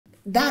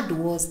dad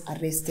was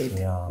arrested,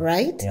 Yeah.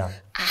 right? Yeah.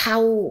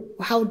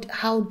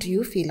 How do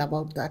you feel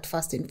about that,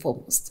 first and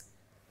foremost?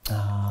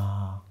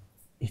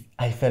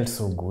 I felt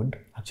so good.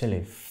 Actually,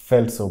 I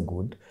felt so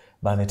good.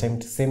 But at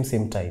the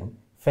same time,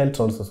 felt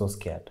also so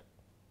scared.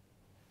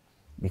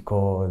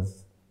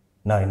 Because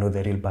now I know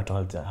the real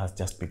battle has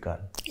just begun.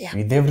 Yeah.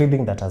 With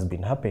everything that has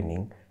been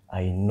happening,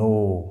 I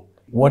know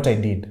what I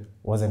did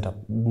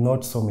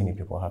not so many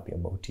people are happy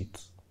about it.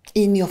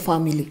 In your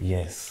family?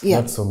 Yes, yeah.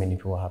 Not so many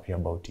people are happy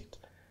about it.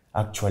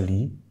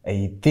 Actually,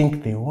 I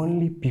think the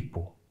only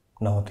people,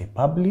 now the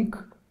public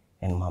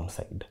and mom's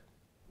side.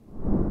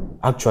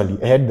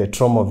 Actually, I had the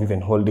trauma of even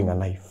holding a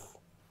knife.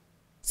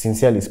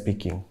 Sincerely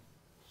speaking,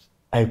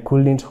 I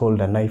couldn't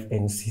hold a knife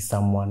and see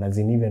someone, as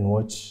in even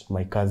watch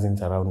my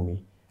cousins around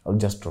me. I'll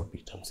just drop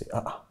it and say,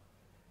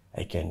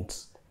 I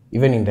can't.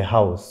 Even in the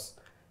house,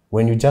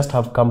 when you just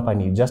have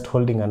company, just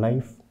holding a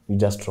knife, you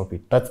just drop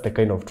it. That's the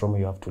kind of trauma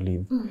you have to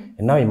live.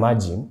 And now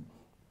imagine,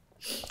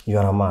 you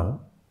are a man,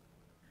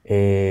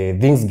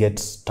 things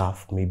get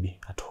tough maybe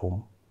at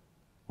home.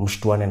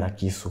 Mshtuane na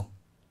kisu.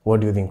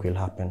 What do you think will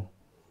happen?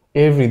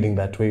 Everything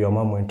that way your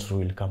mom went through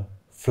will come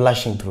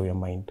flashing through your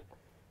mind.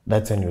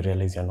 That's when you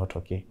realize you're not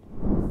okay.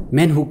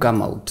 Men who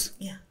come out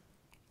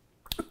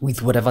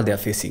with whatever they're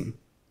facing,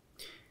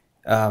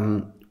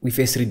 we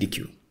face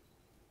ridicule.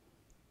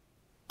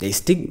 There's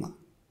stigma.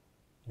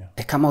 Yeah.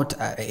 I come out,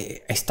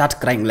 I start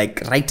crying.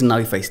 Like right now,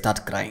 if I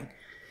start crying,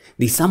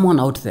 there's someone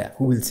out there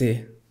who will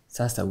say,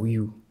 sasa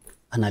huyu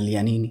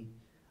analia nini?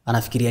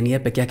 Anafikiria ni yeye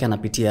peke yake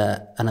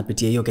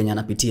anapitia hiyo Kenya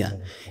anapitia.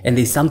 And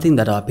there's something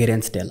that our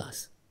parents tell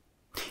us.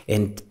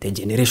 And the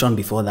generation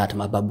before that,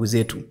 mababu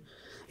zetu.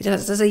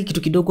 Sasa hii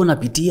kitu kidogo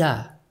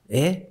napitia,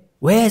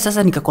 we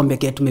sasa nikakwambia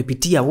kia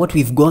tumepitia, what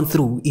we've gone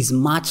through is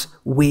much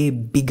way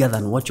bigger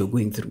than what you're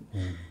going through.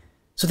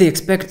 So they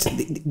expect,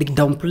 they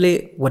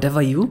downplay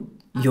whatever you're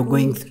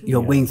going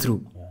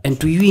through. Yeah. And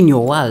to you in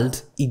your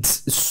world,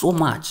 it's so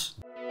much.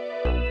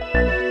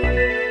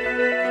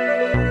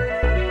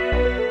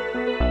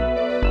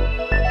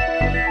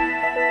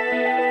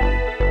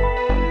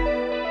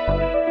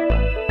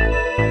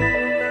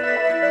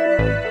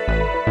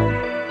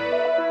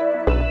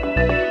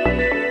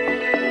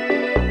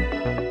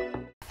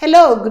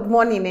 Hello, good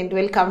morning and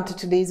welcome to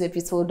today's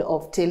episode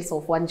of Tales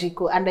of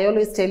Wanjiku. And I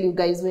always tell you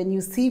guys, when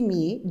you see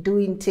me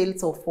doing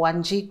Tales of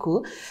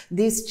Wanjiku,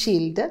 this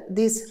chilled,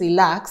 this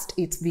relaxed,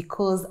 it's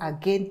because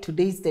again,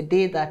 today is the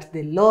day that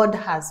the Lord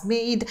has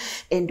made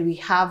and we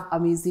have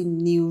amazing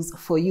news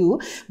for you.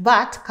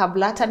 But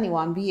kablata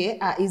niwambie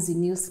easy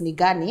news ni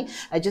gani,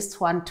 I just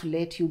want to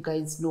let you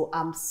guys know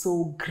I'm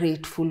so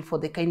grateful for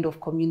the kind of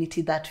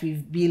community that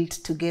we've built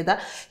together.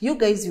 You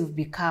guys, you've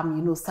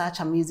become, such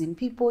amazing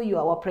people. You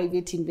are our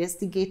private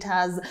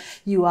investigators,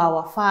 you are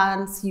our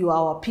fans, you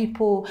are our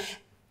people.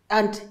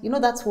 And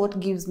that's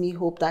what gives me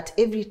hope, that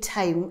every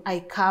time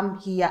I come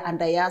here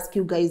and I ask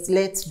you guys,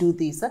 let's do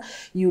this,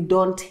 you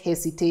don't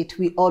hesitate.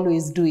 We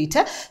always do it.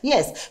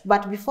 Yes,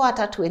 but before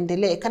hata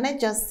tuendelee, can I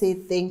just say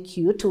thank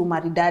you to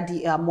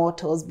Maridadi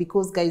Motors,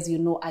 because guys,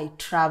 I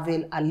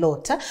travel a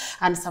lot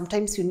and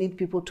sometimes you need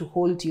people to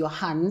hold your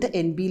hand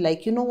and be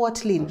like, you know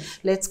what, Lynn,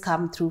 let's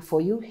come through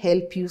for you,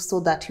 help you so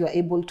that you are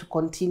able to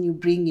continue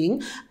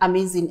bringing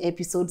amazing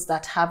episodes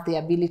that have the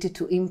ability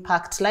to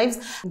impact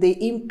lives. They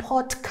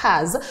import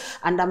cars,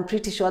 and I'm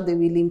pretty sure they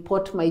will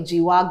import my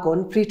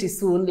G-Wagon pretty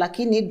soon.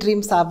 Lakini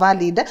dreams are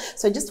valid.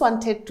 So I just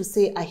wanted to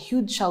say a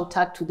huge shout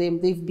out to them.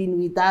 They've been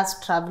with us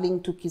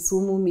traveling to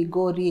Kisumu,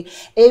 Migori,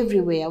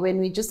 everywhere. When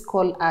we just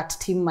call at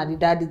Team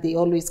Maridadi, they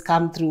always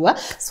come through.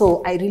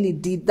 So I really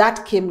did.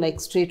 That came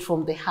like straight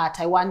from the heart.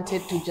 I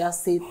wanted to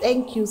just say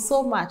thank you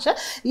so much.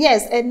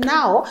 Yes, and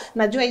now,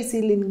 najua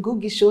isi Lynn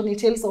Ngugi show ni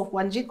Tales of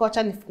Wanjiku.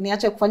 Acha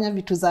niache kufanya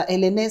vitu za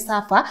LNS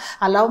hapa.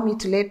 Allow me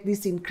to let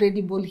this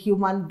incredible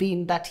human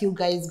being that you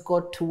guys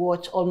got to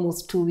watch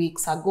almost 2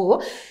 weeks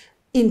ago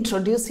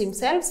introduce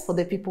himself for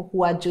the people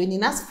who are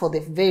joining us for the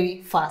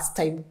very first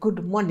time.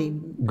 Good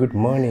morning. Good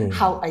morning.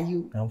 How are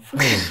you? I'm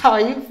fine. How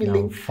are you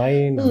feeling? I'm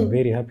fine. I'm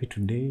very happy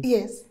today.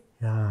 Yes.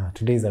 Yeah,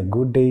 today is a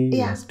good day.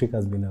 Yeah. Last week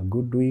has been a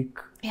good week.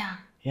 Yeah.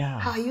 Yeah.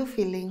 How are you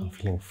feeling? I'm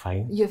feeling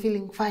fine. You're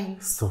feeling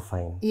fine? So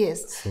fine.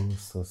 Yes.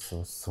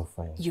 So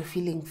fine. You're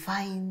feeling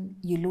fine.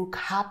 You look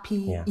happy.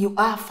 Yeah. You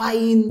are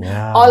fine.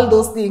 Yeah. All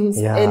those things.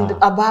 Yeah. And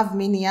above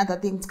many other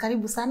things.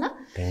 Karibu sana.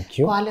 Thank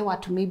you. Kwa wale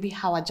watu maybe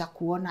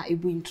hawajakuona,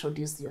 ebu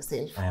introduce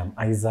yourself. I am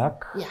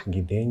Isaac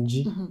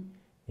Gidenji.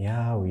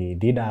 Yeah, we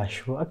did our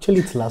show. Actually,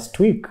 it's last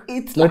week.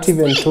 It's not last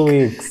even week. 2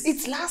 weeks.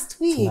 It's last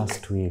week. It's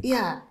last week.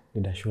 Yeah.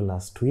 Did a show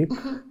last week.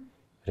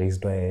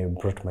 Raised I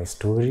brought my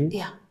story.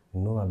 Yeah.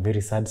 A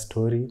very sad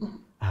story.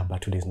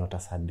 But today is not a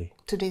sad day.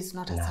 Today is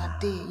not a sad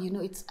day.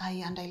 It's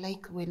I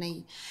like when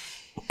you're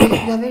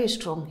a very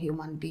strong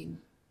human being.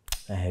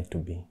 I had to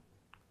be.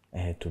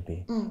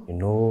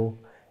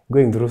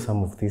 Going through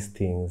some of these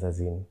things, as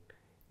in,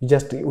 you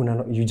just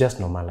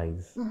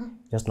normalize.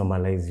 Just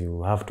normalize.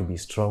 You have to be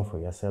strong for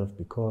yourself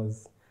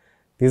because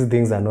these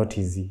things are not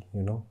easy,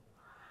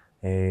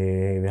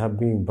 We have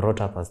been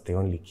brought up as the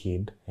only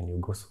kid, and you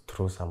go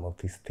through some of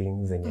these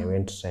things, and you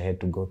went ahead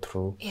to go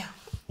through. Yeah.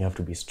 You have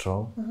to be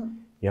strong.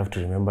 You have to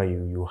remember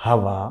you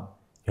have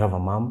a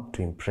mom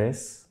to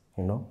impress,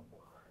 you know.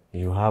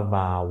 You have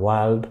a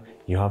world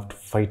you have to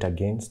fight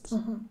against.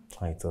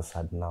 Oh, it's so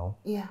sad now.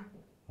 Yeah.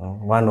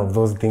 One of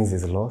those things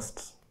is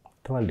lost.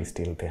 The world is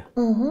still there.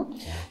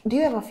 Do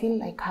you ever feel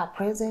like her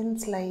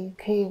presence,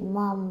 like, hey,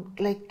 mom,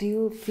 like, do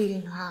you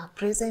feel her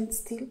presence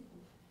still?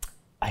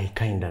 I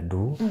kind of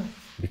do,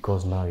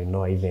 because now, you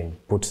know, I even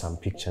put some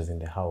pictures in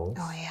the house.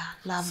 Oh, yeah.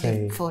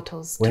 Lovely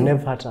photos, too.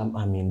 Whenever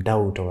I'm in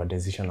doubt of a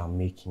decision I'm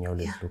making, I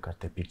always look at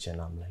the picture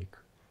and I'm like,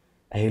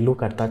 I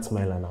look at that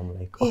smile and I'm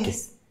like, okay,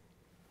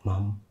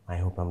 Mom, I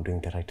hope I'm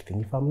doing the right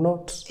thing. If I'm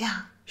not,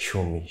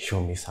 show me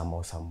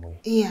somehow, some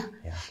way. Yeah.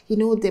 You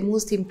know, the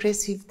most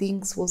impressive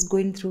things was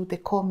going through the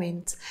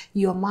comments.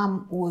 Your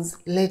mom was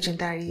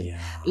legendary.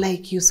 Yeah.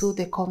 Like, you saw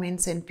the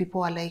comments and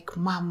people are like,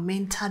 Mom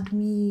mentored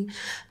me.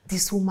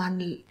 This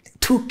woman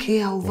took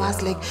care of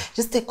us. Like,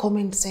 just the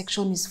comment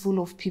section is full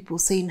of people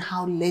saying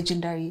how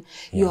legendary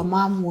your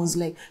mom was.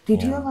 Like,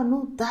 did you ever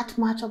know that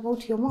much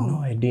about your mom? No,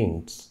 I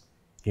didn't.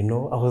 You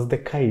know, I was the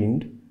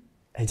kind,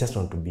 I just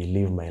want to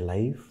live my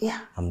life.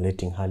 Yeah. I'm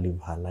letting her live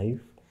her life.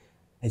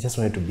 I just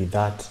wanted to be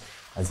that,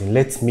 as in,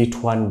 let's meet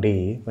one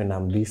day when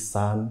I'm this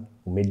son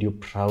who made you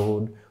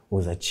proud,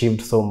 who's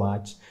achieved so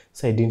much.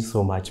 So I didn't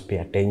so much pay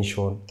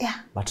attention. Yeah.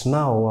 But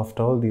now,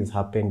 after all this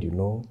happened, you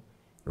know,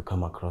 you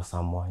come across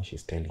someone,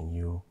 she's telling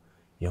you,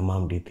 your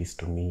mom did this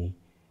to me,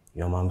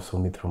 your mom saw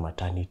me through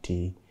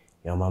maternity,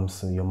 your mom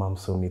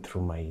saw me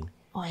through my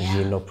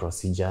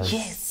procedures.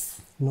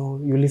 Yes. You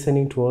know, you're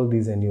listening to all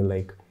this and you're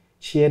like,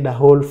 she had a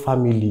whole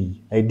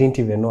family I didn't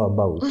even know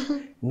about.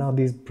 Now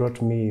this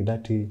brought me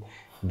that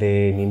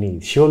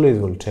she always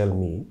will tell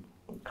me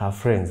her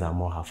friends are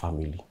more her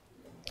family.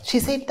 She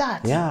said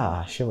that?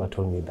 Yeah, she ever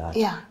told me that.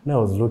 Yeah. Now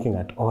I was looking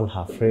at all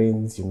her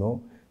friends, you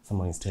know,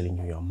 someone is telling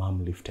you, your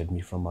mom lifted me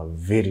from a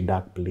very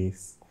dark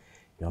place.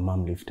 Your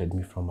mom lifted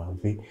me from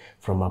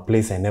a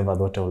place I never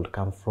thought I would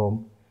come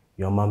from.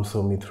 Your mom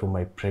saw me through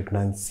my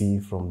pregnancy,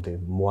 from the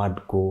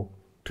word go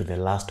to the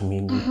last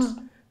minute,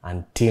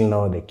 until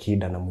now the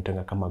kid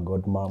anamwitanga kama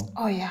god mom.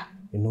 Oh yeah.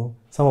 You know,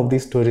 some of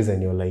these stories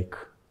and you're like,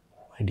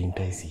 why didn't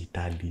I see it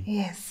early?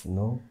 Yes. You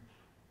know,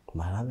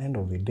 but at the end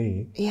of the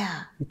day,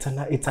 it's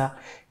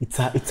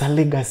a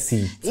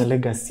legacy. It's a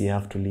legacy I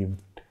have to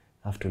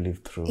live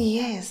through.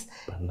 Yes.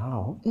 But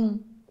now,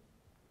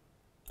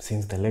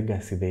 since the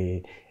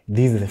legacy,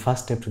 this is the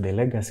first step to the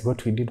legacy.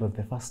 What we did was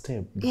the first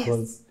step,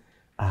 because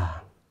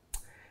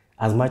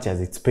as much as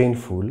it's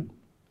painful,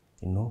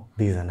 you know,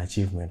 this is an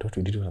achievement. What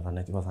we did was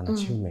an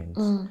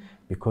achievement,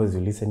 because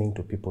you're listening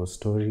to people's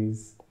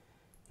stories.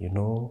 You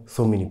know,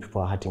 so many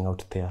people are hurting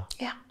out there.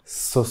 Yeah.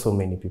 So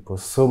many people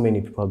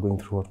are going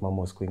through what mom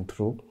was going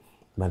through,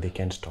 but they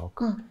can't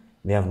talk.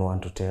 They have no one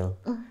to tell.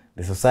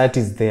 The society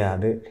is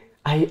there.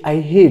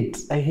 I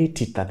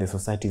hate it that the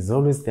society is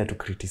always there to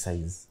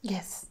criticize.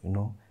 Yes. You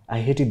know, I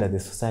hate it that the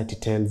society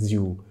tells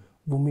you,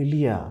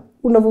 vumilia.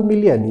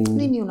 Unavumilia nini?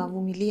 Nini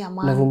unavumilia,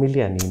 man?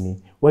 Unavumilia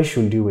nini? Why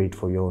should you wait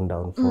for your own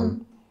downfall?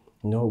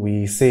 You know,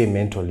 we say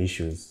mental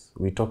issues.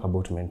 We talk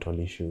about mental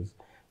issues.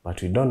 But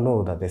we don't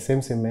know that the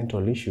same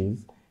mental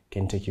issues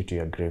can take you to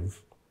your grave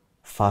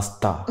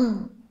faster,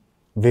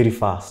 very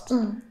fast.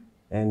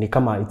 And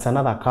it's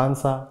another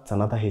cancer, it's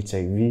another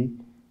HIV,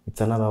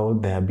 it's another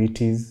old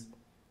diabetes,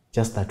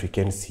 just that we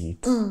can see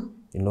it.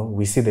 You know,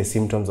 we see the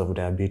symptoms of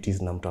diabetes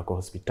na mtu ako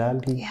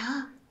hospitali,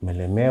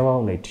 melemewa,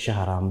 unaitisha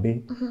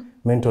harambe.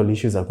 Mental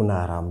issues hakuna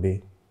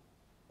harambe.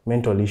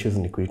 Mental issues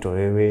ni kuitwa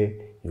wewe,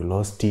 you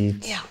lost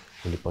it,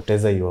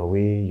 ulipoteza your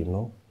way, you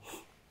know.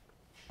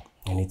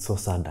 And it's so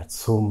sad that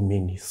so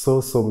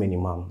many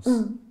moms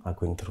are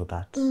going through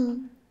that.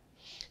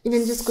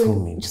 Even just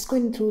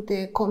going through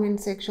the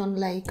comment section,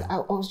 like I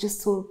was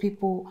just told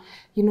people,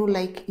 you know,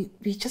 like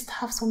we just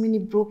have so many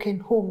broken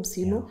homes,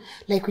 you know,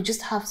 like we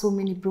just have so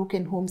many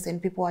broken homes,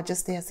 and people are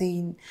just there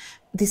saying,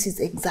 this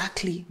is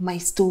exactly my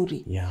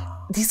story.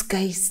 This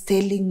guy is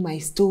telling my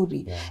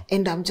story.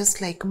 And I'm just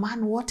like,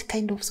 man, what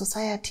kind of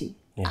society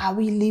are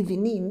we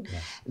living in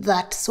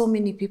that so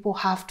many people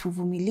have to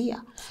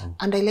vumilia?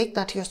 And I like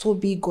that you're so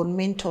big on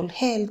mental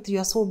health,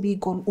 you're so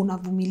big on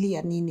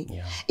unavumilia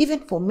nini. Even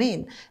for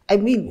men, I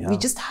mean, we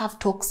just have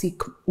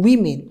toxic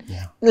women.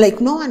 Like,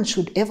 no one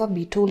should ever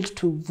be told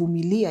to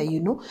vumilia, you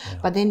know.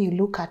 But then you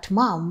look at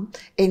mom,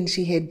 and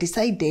she had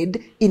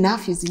decided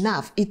enough is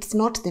enough. It's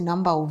not the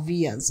number of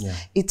years.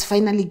 It's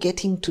finally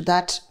getting to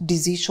that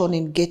decision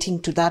and getting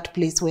to that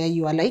place where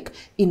you are like,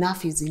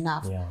 enough is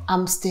enough.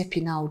 I'm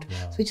stepping out.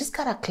 So we just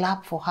gotta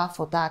clap for her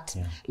for that.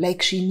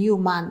 Like, she knew,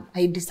 man,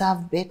 I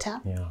deserve better.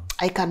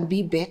 I can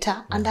be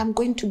better, and I'm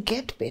going to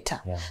get better.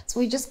 So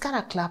we just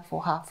gotta clap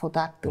for her for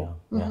that, though.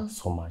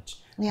 So much.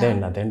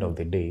 Then at the end of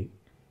the day,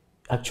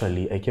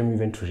 actually, I came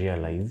even to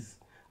realize,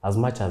 as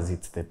much as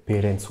it's the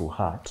parents who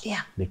hurt,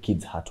 the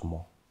kids hurt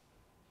more.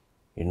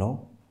 You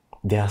know,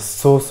 there are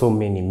so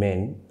many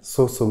men,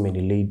 so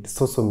many ladies,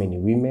 so many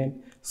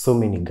women, so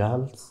many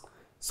girls,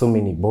 so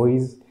many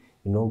boys.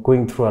 you know,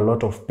 going through a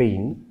lot of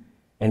pain,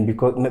 and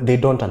because they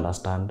don't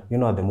understand, you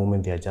know, at the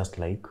moment they are just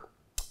like,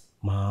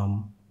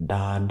 mom,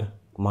 dad,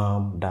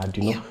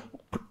 you know,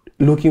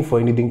 looking for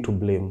anything to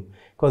blame.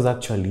 Because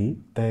actually,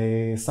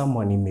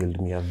 someone emailed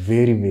me a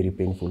very, very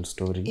painful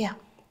story. Yeah.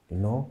 You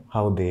know,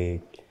 how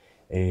they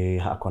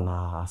have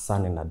a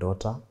son and a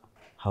daughter,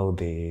 how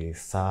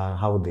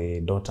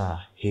the daughter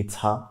hates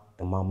her,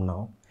 the mom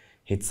now,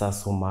 hates her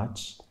so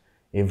much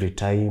every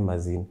time,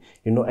 as in,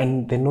 you know,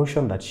 and the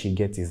notion that she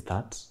gets is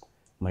that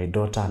my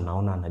daughter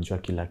anaona anajua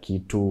kila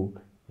kitu,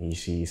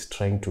 she is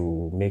trying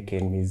to make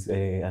enemies,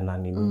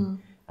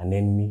 an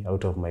enemy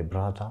out of my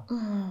brother,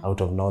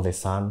 out of now the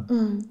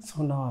son.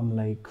 So now I'm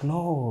like,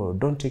 no,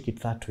 don't take it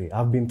that way.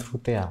 I've been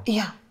through there.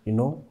 Yeah. You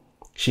know,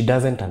 she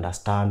doesn't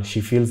understand.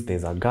 She feels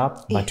there's a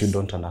gap, but you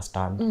don't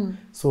understand.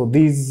 So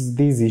these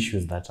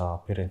issues that our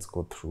parents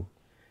go through,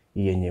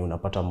 yenye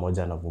unapata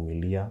mmoja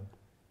anavumilia,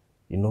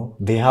 you know,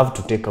 they have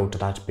to take out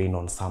that pain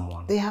on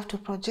someone. They have to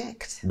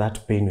project.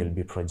 That pain will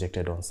be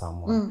projected on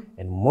someone.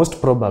 And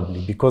most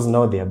probably, because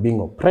now they are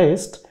being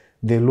oppressed,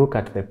 they look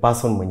at the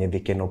person when they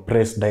can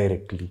oppress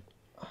directly.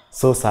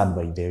 So sad,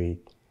 by the way.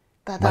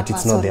 But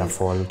it's not their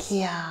fault.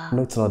 Yeah.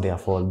 No, it's not their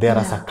fault. There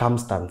are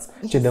circumstances.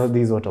 Yes. This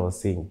is what I was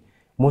saying.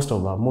 Most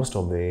of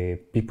the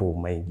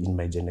people in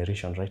my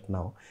generation right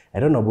now, I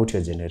don't know about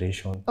your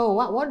generation. Oh,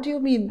 what do you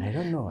mean? I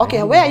don't know.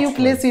 Okay, where are you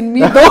placing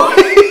me though?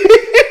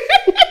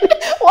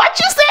 What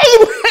you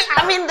saying?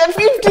 I'm in the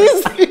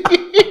 50s.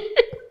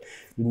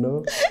 You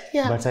know?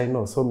 Yeah. But I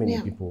know so many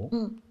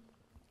people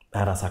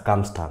are a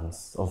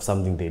circumstance of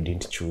something they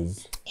didn't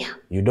choose. Yeah.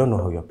 You don't know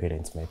how your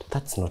parents met.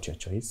 That's not your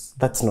choice.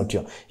 That's not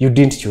you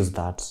didn't choose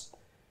that.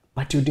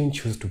 But you didn't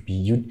choose to be,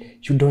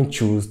 you don't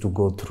choose to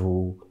go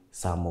through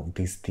some of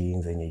these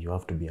things, and you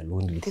have to be a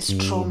lonely kid.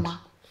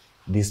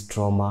 This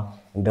trauma.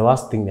 And the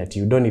worst thing that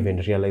you don't even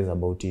realize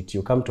about it,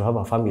 you come to have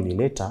a family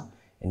later,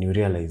 and you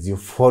realize you're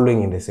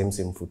following in the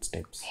same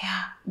footsteps.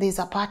 Yeah, there's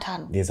a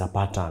pattern. There's a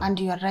pattern. And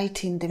you are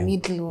right in the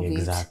middle of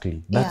exactly.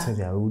 it. That's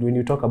when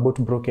you talk about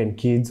broken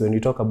kids, when you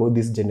talk about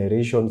this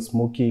generation,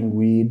 smoking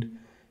weed,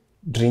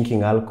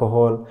 drinking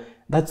alcohol,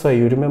 that's why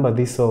you remember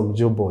this song,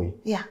 Joe Boy.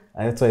 Yeah.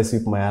 That's why I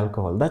sweep my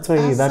alcohol. That's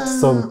why that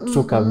song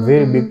took a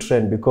very big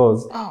trend,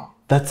 because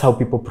that's how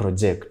people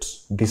project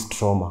this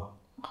trauma.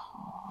 Oh,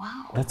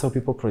 wow. That's how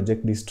people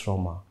project this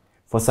trauma.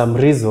 For some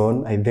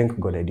reason, I thank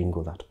God I didn't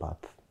go that path.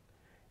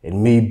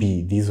 And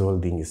maybe this whole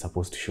thing is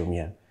supposed to show me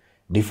a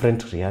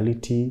different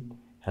reality,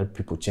 help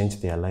people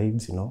change their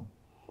lives, you know.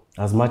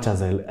 As much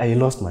as I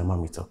lost my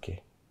mom, it's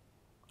okay.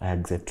 I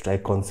accept, I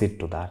concede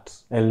to that.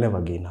 I'll never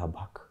gain her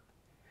back.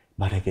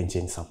 But I can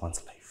change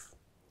someone's life.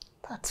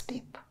 That's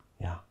deep.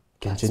 Yeah.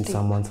 Can change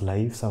someone's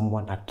life,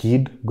 a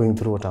kid going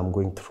through what I'm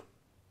going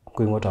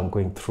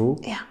through.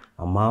 Yeah.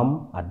 A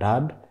mom, a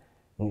dad.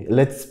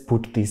 Let's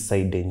put this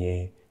side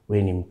yenye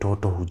when ni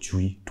mtoto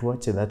hujui.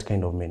 Tuache that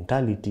kind of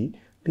mentality.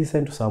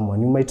 Listen to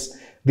someone.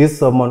 This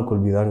someone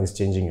could be the one who's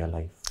changing your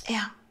life.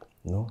 Yeah.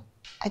 No?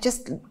 I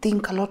just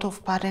think a lot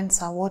of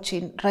parents are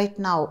watching right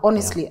now.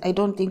 Honestly, I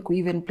don't think we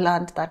even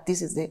planned that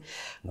this is the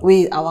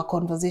way our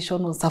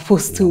conversation was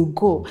supposed to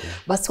go.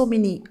 But so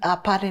many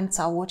parents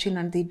are watching,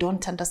 and they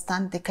don't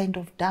understand the kind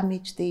of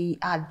damage they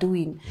are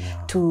doing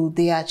to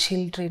their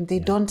children. They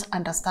don't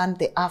understand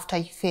the after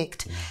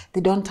effect.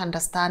 They don't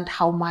understand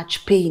how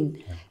much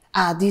pain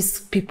these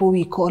people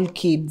we call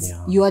kids,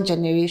 your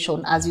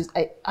generation, as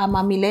I'm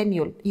a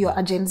millennial, you're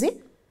a Gen Z?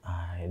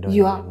 I don't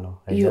even know.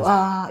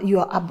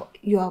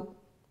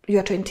 You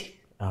are 20.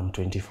 I'm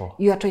 24.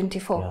 You are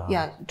 24.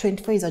 Yeah,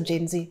 24 is a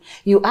Gen Z.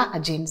 You are a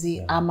Gen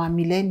Z. I'm a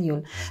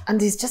millennial. And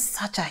there's just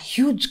such a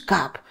huge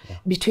gap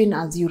between,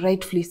 as you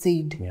rightfully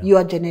said,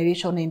 your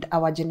generation and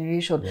our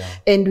generation.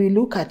 And we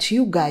look at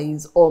you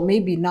guys, or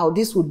maybe now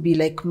this would be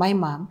like my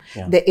mom,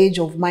 the age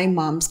of my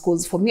moms,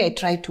 because for me, I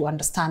try to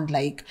understand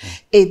like,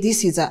 hey,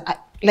 this is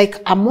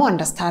like I'm more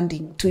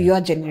understanding to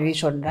your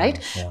generation, right?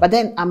 But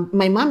then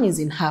my mom is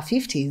in her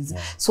 50s.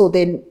 So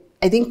then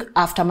I think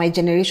after my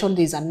generation,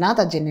 there's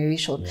another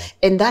generation.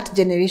 And that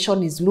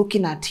generation is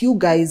looking at you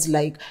guys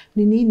like,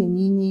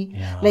 nini,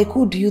 like,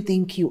 who do you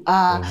think you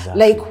are?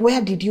 Like,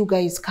 where did you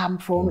guys come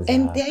from?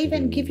 And they're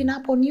even giving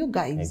up on you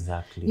guys.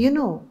 You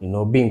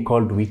know, being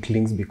called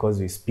weaklings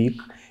because we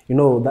speak. You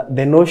know,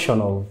 the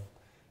notion of,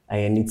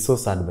 and it's so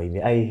sad by the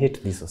way, I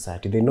hate this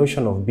society. The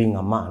notion of being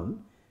a man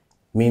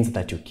means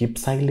that you keep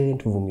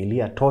silent,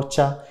 vumilia,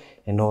 torture,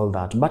 and all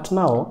that. But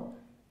now,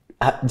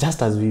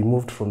 just as we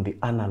moved from the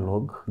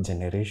analog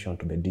generation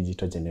to the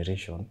digital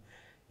generation,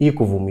 hii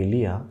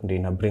kuvumilia ndio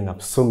ina bring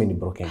up so many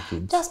broken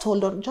kids. Just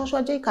hold on.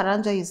 Joshua J.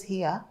 Karanja is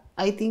here.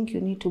 I think you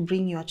need to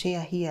bring your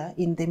chair here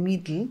in the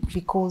middle,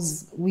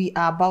 because we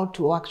are about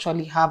to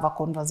actually have a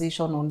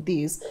conversation on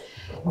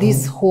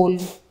this whole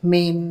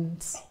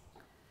men's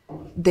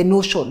the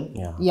notion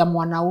Yeah. ya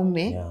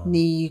mwanaume Yeah.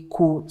 ni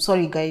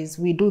sorry guys,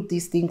 we do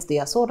these things, they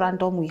are so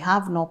random, we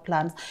have no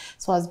plans.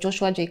 So as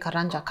Joshua J.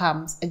 Karanja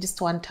comes, I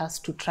just want us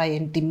to try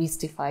and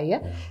demystify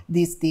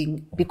this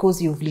thing,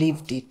 because you've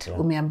lived it.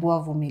 Umeambiwa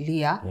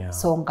vumilia,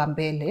 songa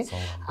mbele,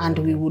 and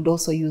we would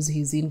also use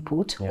his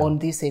input on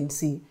this and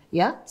see.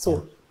 Yeah?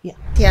 So,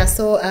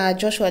 so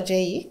Joshua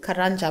J.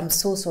 Karanja, I'm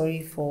so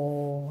sorry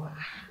for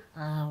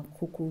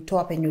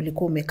kukutoa penye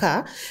ulikuwa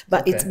umekaa,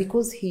 but it's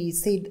because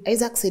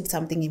Isaac said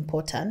something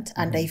important,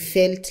 and I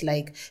felt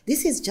like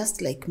this is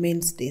just like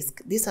men's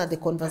desk. These are the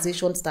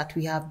conversations that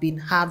we have been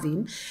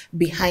having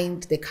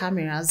behind the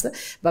cameras,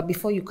 but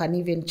before you can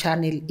even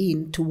channel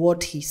in to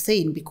what he's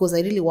saying, because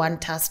I really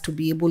want us to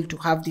be able to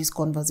have this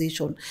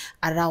conversation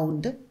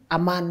around a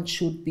man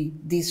should be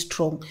this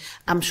strong.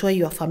 I'm sure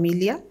you are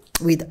familiar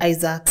with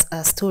Isaac's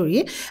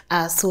story.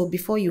 So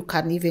before you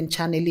can even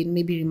channel in,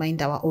 maybe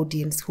remind our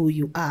audience who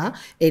you are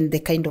and the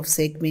kind of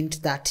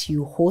segment that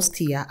you host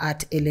here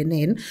at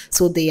LNN,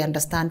 so they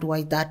understand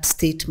why that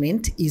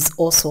statement is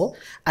also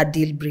a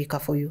deal breaker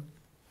for you.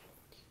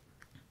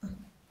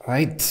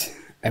 Right.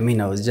 I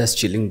mean, I was just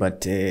chilling,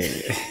 but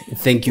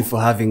thank you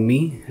for having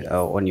me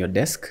on your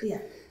desk.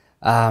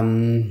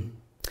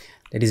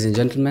 Ladies and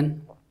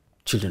gentlemen,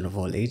 children of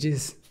all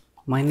ages,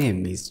 my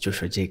name is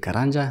Joshua J.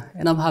 Karanja,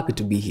 and I'm happy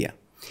to be here.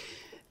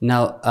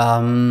 Now,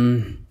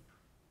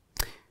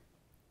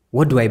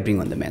 what do I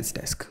bring on the men's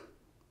desk?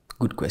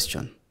 Good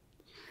question.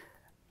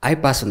 I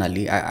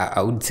personally,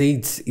 I would say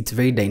it's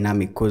very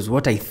dynamic, because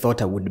what I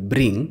thought I would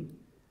bring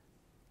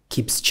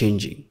keeps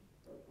changing.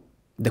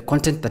 The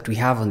content that we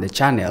have on the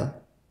channel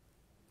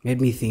made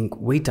me think,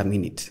 wait a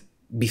minute,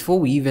 before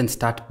we even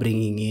start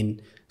bringing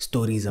in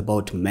stories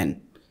about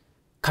men,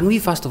 can we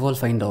first of all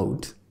find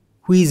out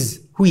who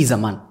is a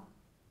man?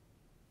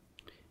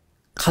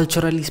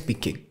 Culturally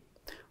speaking,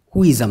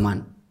 who is a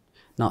man?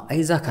 Now,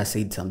 Isaac has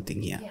said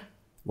something here.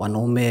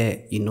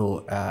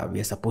 Wanaume, we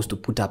are supposed to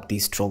put up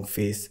this strong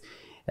face.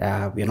 We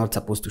are not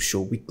supposed to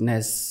show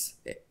weakness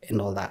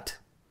and all that.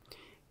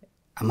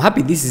 I'm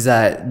happy this is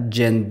a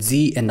Gen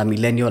Z and a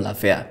millennial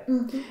affair.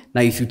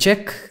 Now, if you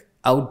check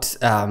out,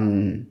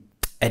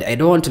 I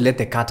don't want to let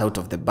the cat out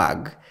of the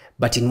bag,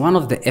 but in one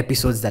of the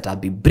episodes that I'll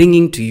be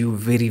bringing to you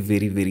very,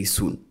 very, very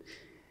soon,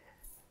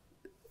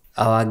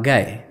 our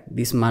guy,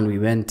 this man, we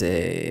went to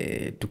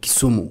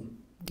Kisumu,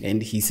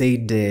 and he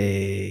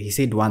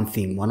said one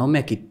thing. Wanaume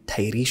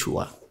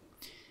akitairishwa,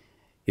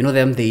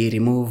 them, they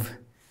remove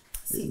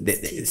the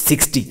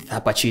 60th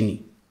hapa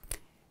chini.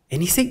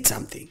 And he said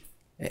something.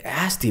 I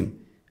asked him,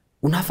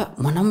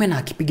 mwanaume na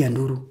akipiga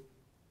nduru,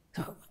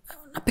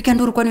 napiga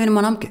nduru kwani wewe ni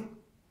mwanamke?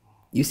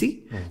 You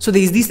see? So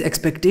there is this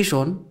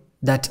expectation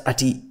that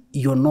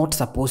you're not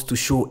supposed to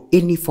show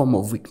any form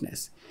of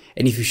weakness.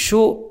 And if you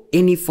show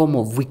any form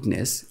of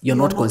weakness, you're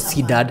not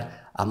considered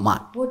a man.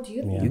 What do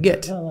you You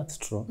get? Yeah, that's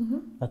true.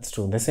 That's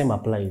true. The same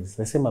applies.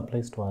 The same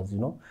applies to us,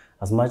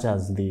 as much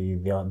as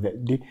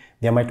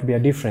there might be a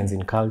difference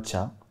in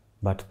culture,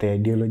 but the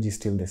ideology is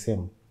still the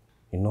same.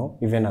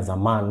 Even as a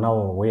man,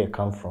 now where I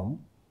come from,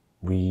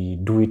 we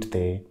do it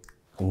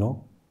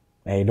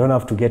I don't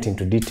have to get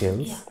into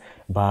details,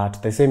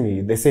 but the same,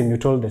 you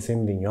told the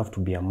same thing. You have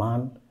to be a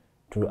man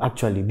to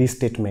actually, this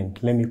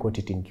statement, let me quote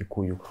it in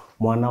Kikuyu.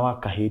 Mwana wa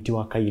kaheti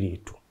wa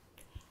kairetu.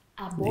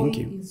 A boy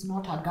is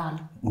not a girl.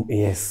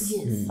 Yes.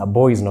 A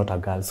boy is not a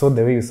girl. So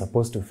the way you're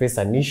supposed to face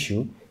an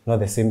issue, not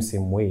the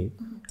same way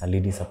a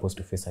lady is supposed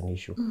to face an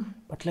issue.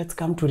 But let's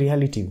come to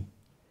reality.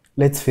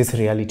 Let's face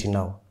reality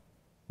now.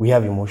 We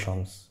have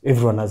emotions.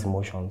 Everyone has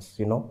emotions,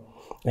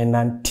 And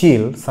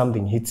until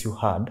something hits you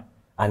hard,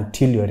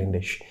 until you're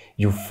in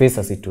you face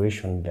a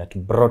situation that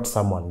brought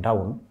someone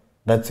down,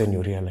 that's when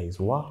you realize,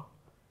 wow,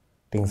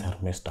 things are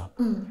messed up.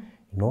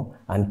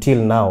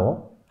 Until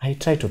now, I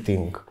try to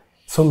think.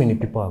 So many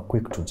people are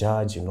quick to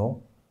judge,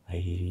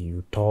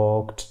 you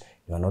talked,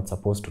 you are not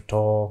supposed to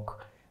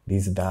talk,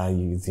 this, that,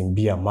 you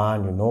be a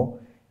man,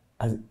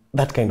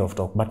 that kind of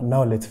talk. But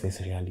now let's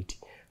face reality.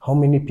 How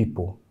many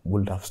people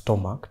would have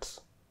stomached?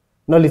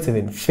 No, let's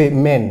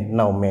even men.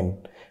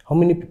 How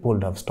many people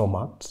would have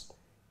stomached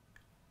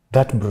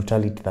that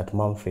brutality that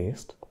mom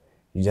faced?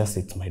 You just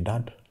say, it's my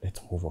dad, let's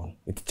move on.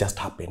 It just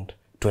happened.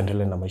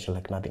 Tuendelee na maisha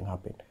like nothing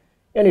happened.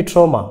 Any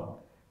trauma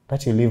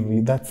that you live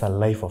with, that's a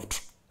life of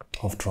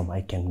trauma.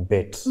 I can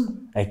bet.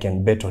 I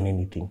can bet on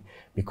anything.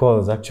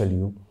 Because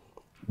actually,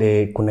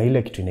 kuna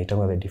ile kitu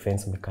inaitangwa the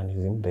defense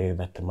mechanism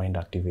that the mind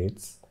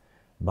activates.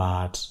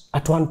 But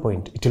at one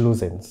point, it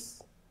loosens.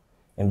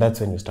 And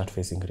that's when you start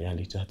facing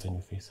reality. That's when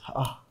you face,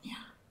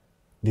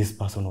 this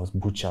person was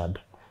butchered.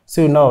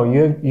 So now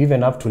you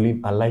even have to live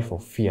a life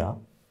of fear.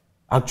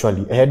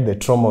 Actually, I had the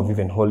trauma of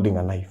even holding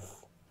a knife.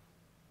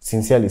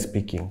 Sincerely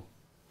speaking,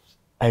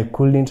 I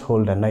couldn't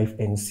hold a knife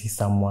and see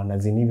someone,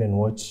 as in even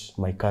watch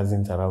my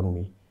cousins around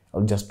me.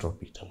 I'll just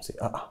drop it and say,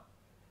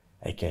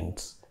 I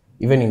can't.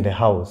 Even in the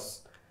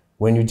house,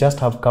 when you just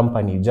have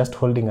company, just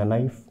holding a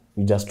knife,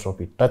 you just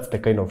drop it. That's the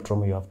kind of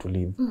trauma you have to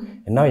live.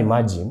 And now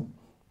imagine,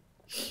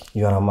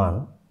 you're a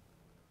man,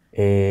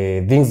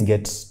 things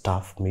get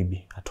tough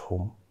maybe at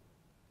home.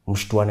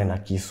 mshtuane na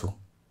kisu,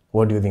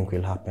 what do you think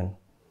will happen?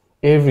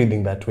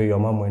 Everything that way your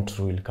mom went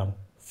through will come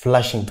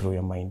flashing through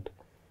your mind.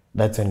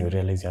 That's when you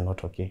realize you're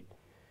not okay.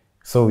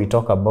 So we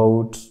talk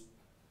about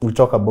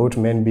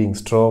men being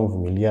strong,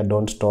 vumilia,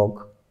 don't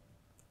talk.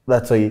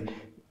 That's why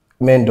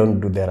men don't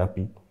do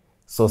therapy.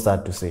 So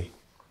sad to say.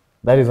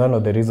 That is one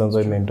of the reasons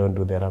why men don't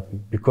do therapy.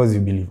 Because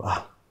you believe,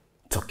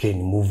 it's okay,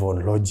 ni move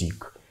on,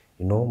 logic.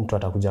 You know, mtu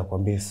atakuja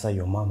kwambia sasa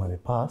your mama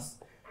amepass,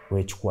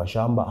 wewe chukua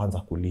shamba, anza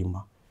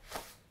kulima.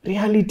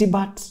 Reality,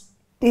 but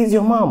is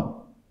your mom.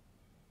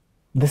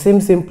 The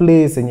same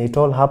place and it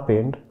all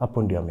happened,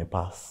 hapo ndio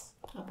amepass.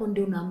 Hapo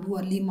ndio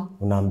unaambiwa lima.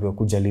 Unaambiwa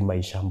kuja lima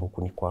ishamba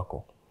kuni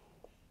kwako.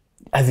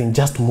 As in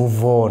just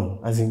move on.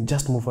 As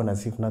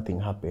if nothing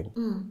happened.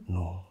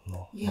 No.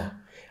 Yeah. No.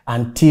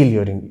 Until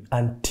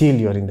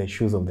you're in the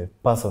shoes of the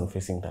person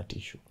facing that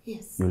issue.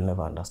 Yes. You'll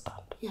never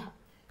understand. Yeah.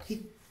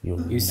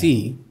 You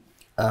see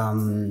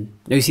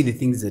the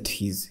things that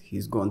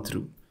he's gone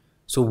through.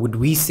 So would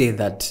we say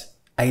that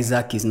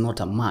Isaac is not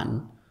a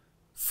man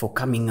for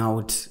coming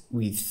out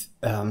with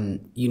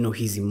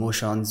his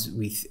emotions,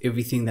 with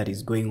everything that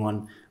is going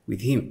on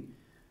with him?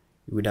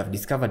 We would have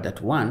discovered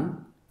that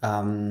one,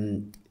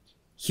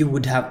 he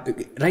would have,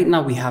 right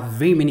now we have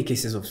very many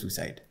cases of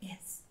suicide.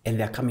 Yes. And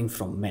they're coming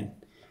from men,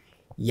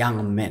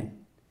 young men,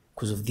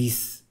 because of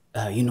this,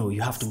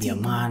 you have to be a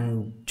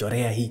man,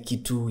 jorea hii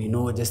kitu,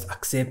 just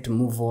accept,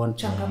 move on,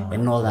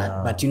 and all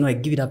that. But, I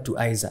give it up to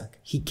Isaac.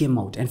 He came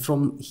out, and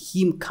from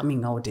him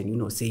coming out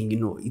and, saying,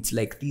 it's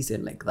like this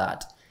and like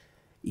that,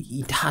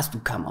 it has to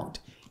come out.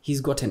 He's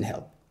gotten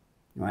help,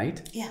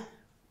 right? Yeah.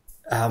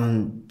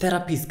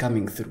 Therapy is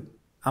coming through.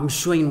 I'm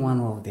sure in one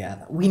or the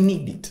other. We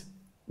need it.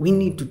 We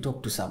need to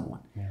talk to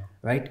someone,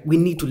 right? We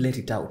need to let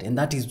it out. And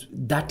that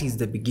is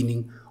the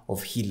beginning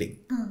of healing.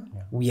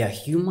 Yeah. We are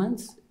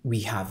humans. We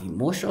have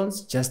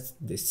emotions just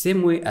the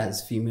same way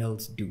as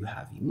females do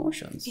have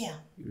emotions. Yeah.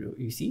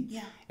 You see?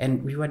 Yeah.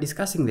 And we were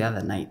discussing the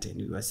other night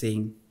and we were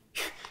saying,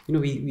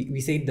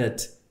 we said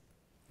that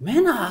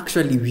men are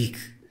actually weak.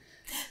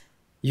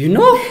 It's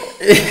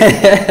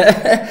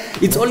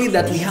only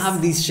that we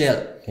have this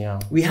shell. Yeah.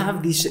 We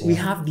have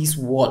this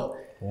wall.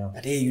 Yeah.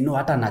 That, hey,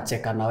 hata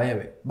nacheka na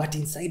wewe. But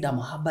inside I'm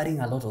harboring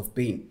a lot of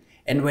pain.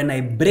 And when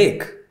I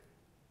break,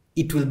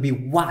 it will be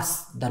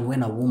worse than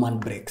when a woman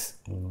breaks.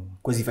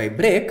 Because if I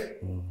break,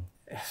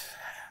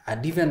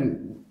 I'd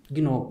even,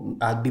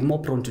 I'd be more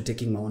prone to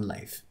taking my own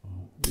life.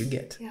 You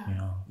get?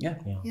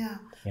 Yeah.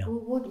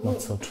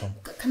 Not so true.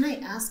 Can I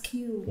ask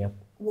you? Yep.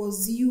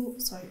 Was you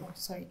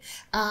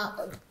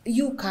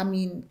you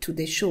coming to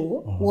the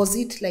show? Was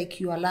it like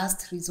your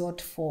last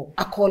resort for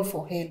a call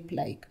for help?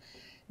 Like,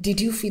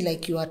 did you feel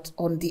like you are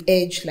on the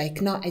edge?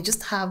 Like, now I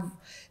just have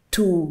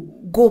to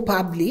go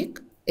public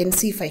and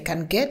see if I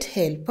can get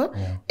help.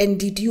 Yeah. And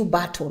did you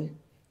battle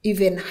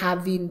even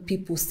having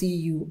people see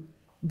you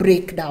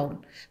break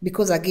down?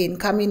 Because again,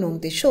 coming on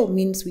the show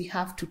means we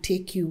have to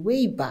take you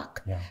way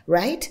back,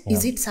 right? Yeah.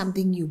 Is it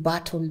something you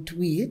battled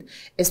with,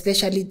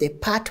 especially the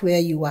part where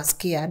you were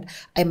scared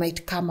I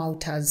might come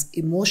out as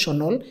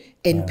emotional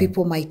and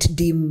people might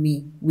deem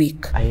me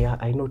weak?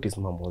 I noticed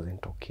mom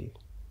wasn't okay.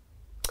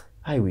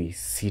 We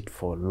sit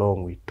for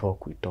long, we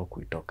talk.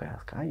 I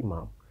ask, hi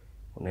mom,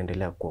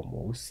 unaendelea kuwa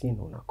mweusi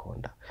na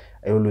unakonda.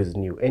 I always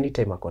knew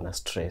anytime akona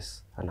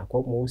stress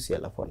anakuwa mweusi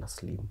alafu ana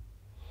slim.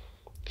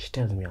 She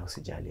tells me,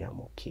 usijali, I'm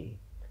okay,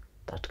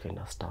 that kind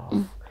of stuff.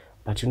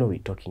 But we're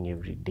talking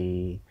every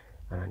day,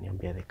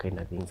 ananiambia the kind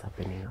of things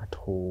happening at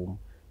home,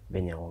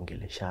 venye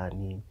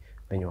waongeleshani,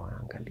 venye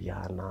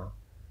waangaliana.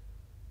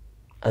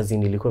 As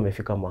in, ilikuwa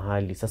imefika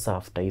mahali, sasa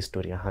after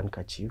history ya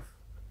handkerchief,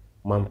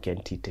 mom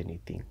can't eat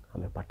anything,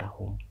 amepata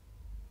home.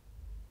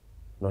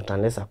 Not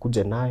unless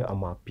akuje nayo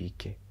ama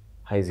apike,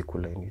 haizi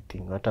kula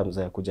anything. Hata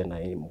mzee akuje na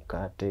yeye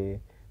mkate,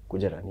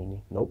 kuja na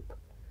nini, nope,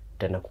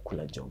 tena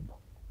kukula job.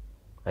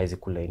 Haizi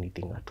kula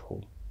anything at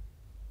home.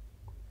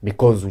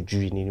 Because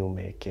ujui nini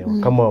umewekewa.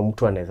 Kama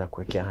mtu anaweza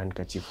kuwekea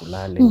handkerchief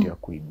ulale ndio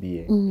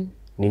akuibie,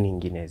 nini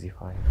ingine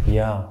azifanya?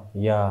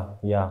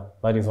 Yeah.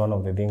 That is one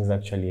of the things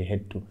actually I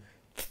had to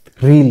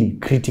really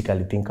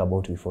critically think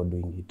about before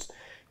doing it.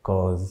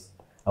 Because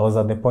I was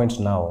at the point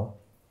now,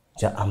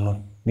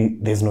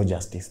 there's no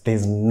justice.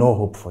 There's no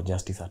hope for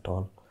justice at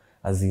all.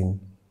 As in,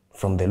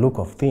 from the look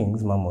of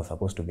things, mom was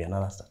supposed to be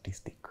another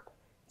statistic.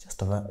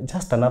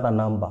 Just another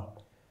number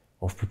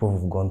of people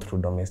who've gone through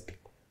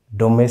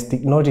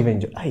domestic, not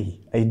even,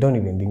 I don't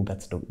even think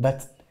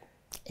that's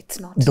it's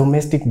not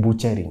domestic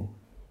butchering.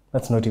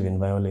 That's not even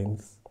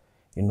violence,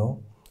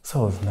 So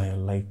I was now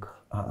like,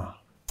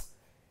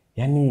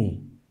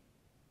 yani,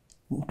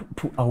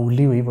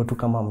 auliwe hivyo tu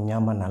kama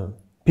mnyama na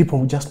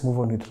people just move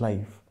on with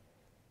life.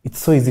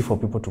 It's so easy for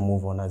people to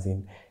move on, as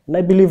in. And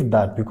I believe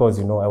that because,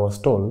 I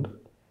was told,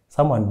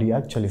 someone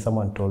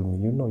told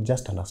me,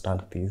 just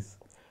understand this.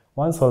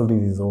 Once all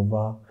this is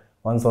over,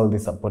 once all the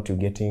support you're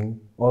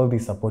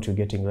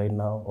getting right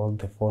now, all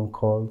the phone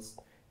calls,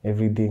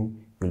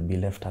 everything, you'll be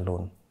left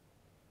alone.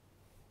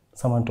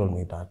 Someone told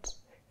me that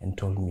and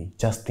told me,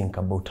 just think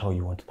about how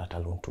you want that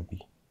alone to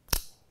be.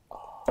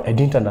 I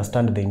didn't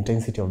understand the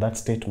intensity of that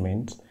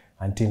statement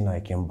until now I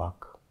came back.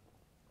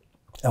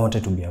 I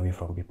wanted to be away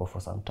from people for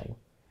some time.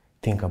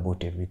 Think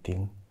about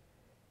everything.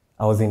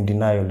 I was in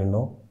denial, you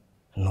know.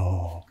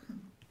 No,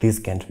 this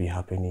can't be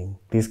happening.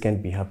 This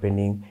can't be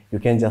happening. You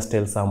can't just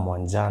tell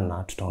someone,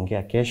 jana,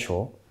 tutaongea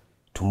kesho,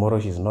 tomorrow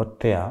she's not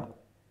there.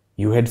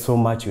 You had so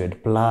much you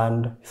had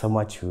planned, so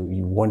much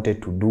you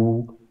wanted to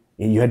do.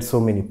 You had so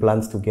many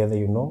plans together,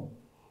 you know.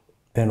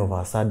 Then all of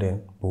a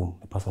sudden, boom,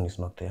 the person is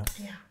not there.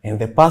 Yeah. And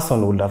the person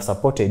who would have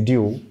supported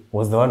you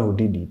was the one who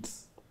did it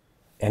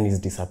and is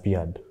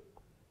disappeared.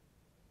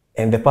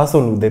 And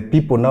the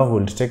people now who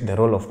will take the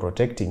role of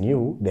protecting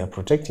you, they are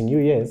protecting you,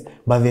 yes,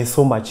 but there's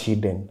so much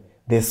hidden.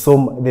 There's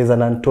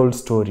an untold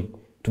story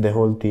to the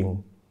whole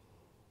thing,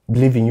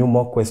 leaving you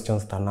more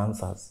questions than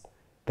answers.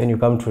 Then you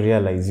come to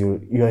realize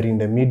you are in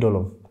the middle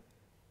of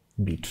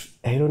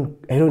I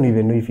don't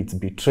even know if it's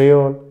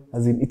betrayal,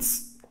 as in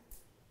it's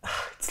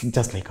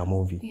just like a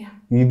movie. Yeah.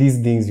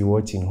 These things you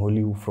watch in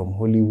Hollywood, from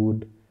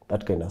Hollywood,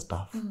 that kind of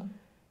stuff.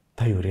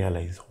 Then you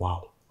realize,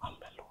 wow, I'm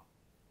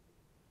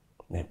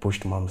alone. I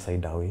pushed mom's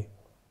side away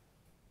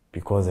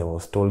because I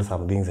was told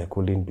some things I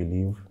couldn't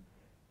believe.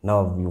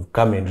 Now you've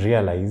come and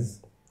realize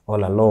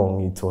all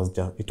along it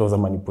was a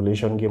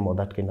manipulation game or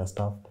that kind of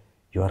stuff.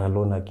 You are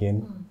alone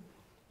again.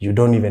 You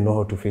don't even know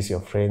how to face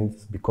your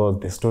friends because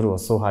the story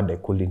was so hard I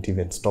couldn't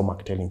even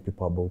stomach telling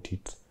people about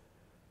it.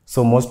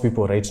 So most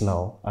people right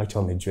now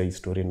actually enjoy his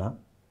story now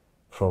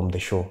from the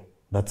show.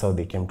 That's how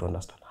they came to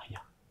understand. Yeah,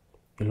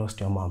 you lost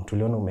your mom.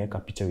 Tuliona umeweka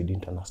picha, we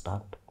didn't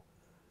understand.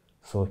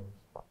 So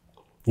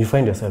you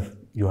find yourself,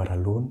 you are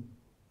alone.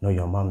 No,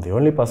 your mom, the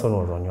only person who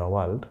was on your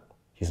world,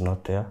 he's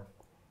not there.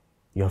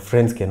 Your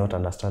friends cannot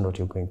understand what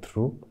you're going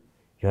through.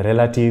 Your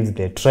relatives,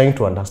 they're trying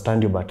to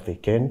understand you, but they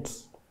can't.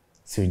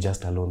 So you're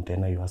just alone.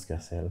 Then you ask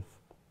yourself,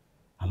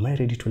 am I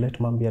ready to let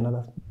mom be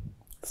another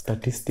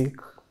statistic?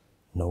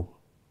 No.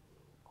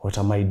 What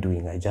am I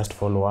doing? I just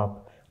follow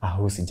up.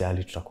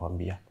 Sijali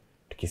tutakwambia.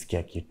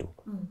 Tukisikia kitu.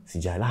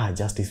 Sijali,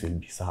 justice will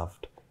be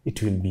served.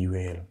 It will be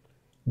well.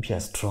 Be a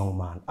strong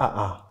man.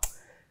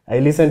 I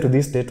listen to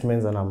these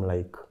statements and I'm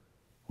like,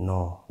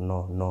 no.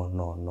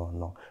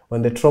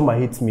 When the trauma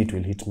hits me, it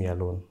will hit me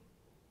alone.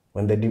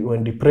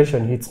 When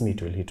depression hits me,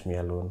 it will hit me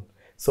alone.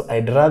 So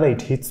I'd rather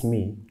it hits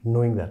me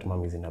knowing that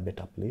mom is in a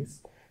better place,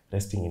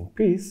 resting in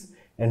peace,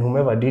 and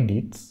whomever did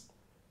it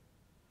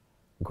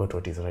got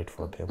what is right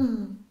for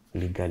them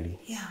legally.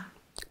 Yeah.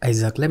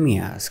 Isaac, let me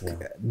ask,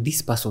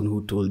 this person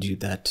who told you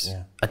that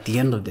at the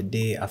end of the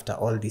day, after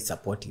all this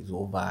support is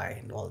over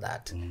and all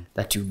that,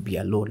 that you'll be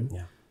alone,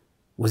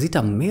 was it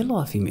a male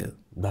or a female?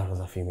 That was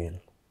a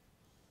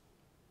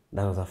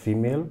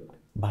female.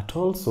 But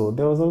also,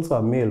 there was also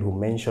a male who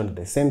mentioned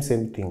the same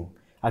thing.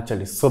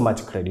 Actually, so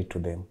much credit to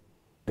them.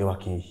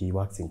 He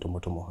works in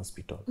Tomotomo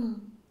Hospital.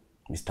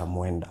 Mr.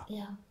 Mwenda.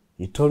 Yeah.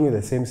 He told me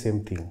the same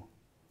thing.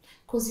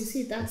 Because you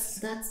see, that's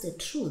the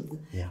truth.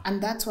 Yeah.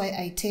 And that's why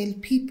I tell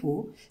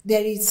people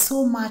there is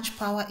so much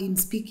power in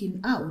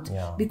speaking out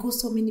because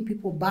so many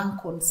people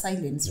bank on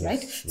silence,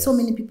 right? Yes. So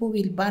many people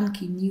will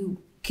bank in you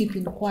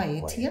keeping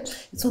quiet. Yeah?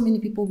 So many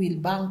people will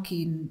bank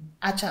in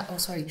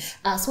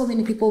so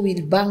many people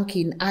will bank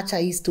in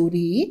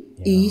history,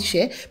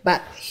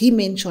 but he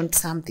mentioned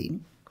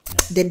something.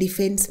 The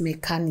defense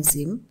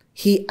mechanism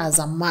he as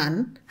a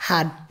man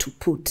had to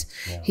put.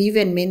 He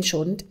even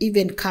mentioned,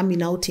 even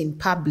coming out in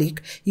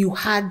public, you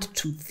had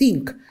to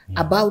think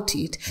about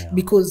it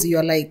because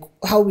you're like,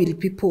 how will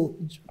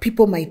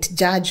people might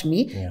judge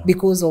me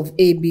because of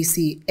A, B,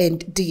 C,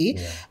 and D.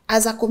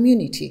 As a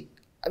community,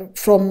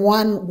 from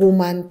one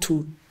woman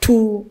to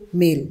two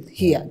male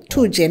here,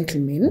 two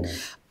gentlemen,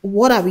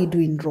 what are we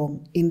doing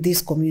wrong in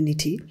this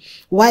community?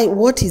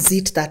 What is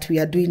it that we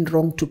are doing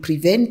wrong to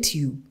prevent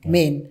you,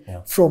 men,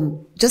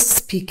 from just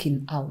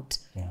speaking out?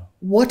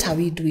 What are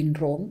we doing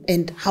wrong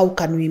and how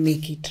can we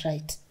make it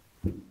right?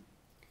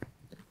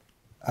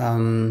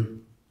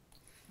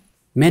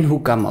 Men who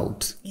come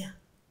out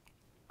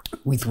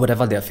with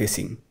whatever they're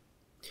facing,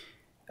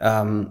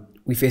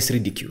 we face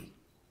ridicule.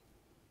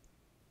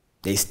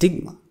 There's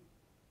stigma.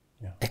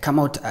 I come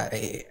out,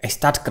 I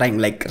start crying.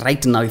 Like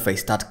right now, if I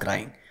start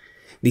crying,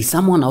 there's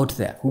someone out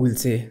there who will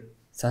say,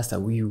 sasa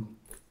huyu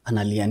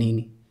analia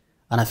nini?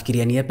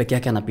 Anafikiria ni yeye peke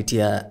yake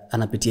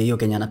anapitia hiyo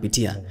Kenya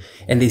anapitia.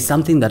 And there's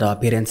something that our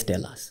parents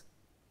tell us.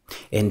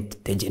 And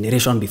the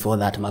generation before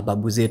that,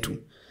 mababu zetu.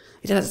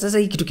 Sasa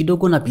hii kitu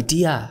kidogo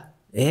napitia,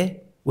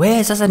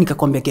 we sasa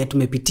nikakwambia kile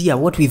tumepitia,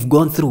 what we've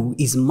gone through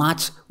is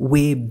much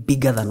way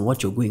bigger than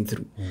what you're going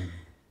through.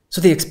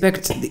 So they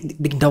expect,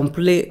 they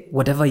downplay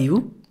whatever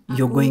you're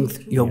going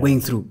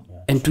through.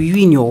 And to you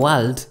in your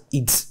world,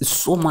 it's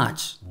so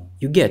much.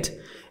 You get.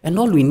 And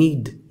all we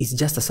need is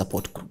just a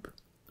support group,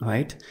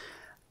 right?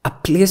 A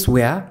place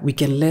where we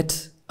can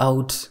let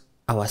out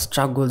our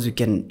struggles, we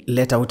can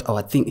let out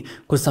our thing.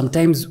 Because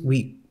sometimes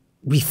we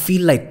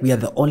feel like we are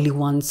the only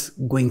ones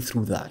going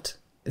through that,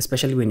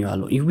 especially when you're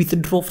alone. You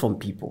withdraw from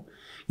people.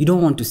 You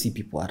don't want to see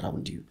people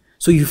around you.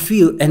 So you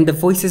feel, and the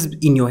voices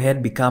in your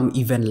head become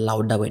even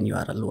louder when you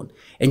are alone.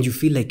 And you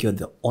feel like you're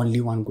the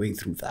only one going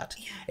through that.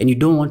 And you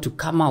don't want to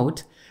come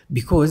out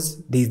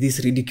because there's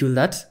this ridicule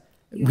that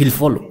will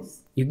follow.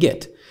 You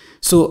get.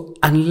 So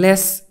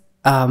unless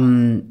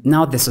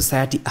now the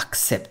society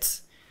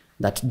accepts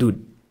that,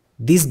 dude,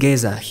 these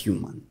guys are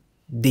human.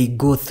 They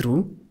go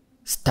through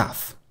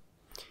stuff.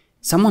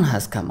 Someone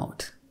has come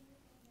out.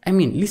 I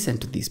mean, listen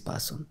to this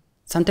person.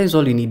 Sometimes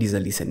all you need is a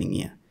listening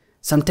ear.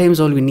 Sometimes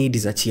all we need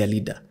is a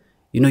cheerleader.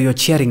 You're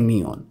cheering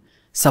me on.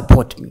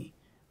 Support me,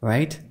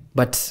 right?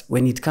 But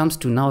when it comes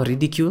to now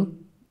ridicule,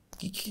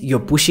 you're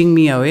pushing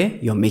me away,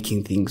 you're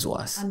making things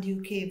worse. And you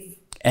cave.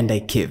 And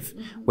I cave.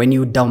 When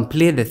you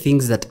downplay the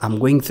things that I'm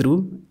going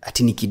through,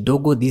 ati ni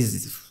kidogo, this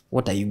is,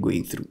 what are you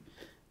going through?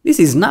 This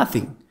is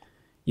nothing.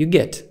 You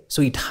get?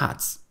 So it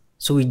hurts.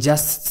 So we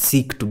just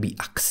seek to be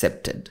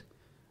accepted.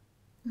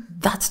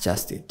 That's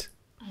just it.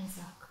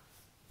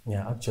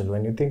 Yeah, actually,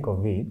 when you think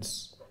of it,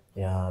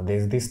 yeah,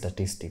 there's this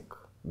statistic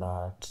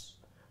that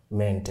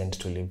men tend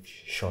to live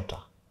shorter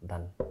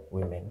than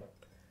women.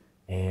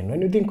 And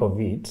when you think of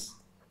it,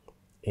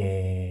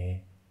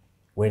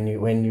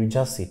 when you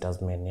just sit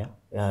as men,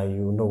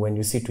 when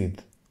you sit with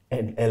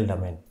elder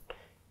men,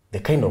 the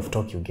kind of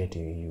talk you get,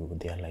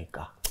 they are like,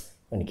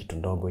 ni kitu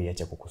ndogo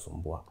iache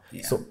kukusumbua.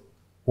 So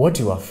what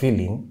you are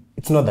feeling,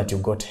 it's not that you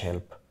got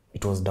help,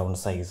 it was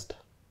downsized.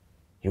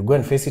 You go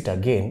and face it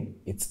again,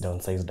 it's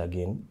downsized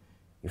again.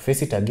 You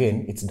face it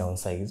again, it's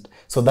downsized.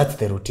 So that's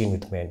the routine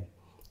with men.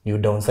 You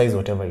downsize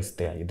whatever is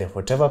there.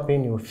 Whatever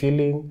pain you're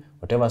feeling,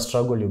 whatever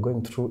struggle you're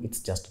going through, it's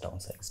just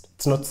downsized.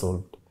 It's not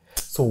solved.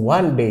 So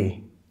one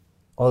day,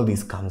 all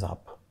this comes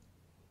up.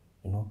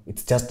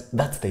 It's just,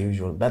 that's the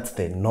usual, that's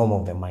the norm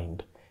of the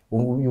mind.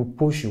 You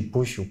push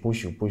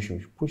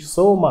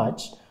so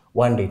much,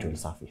 one day it will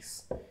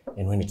surface.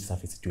 And when it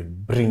surfaces, it will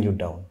bring you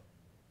down.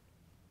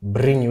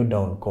 Bring you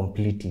down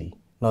completely.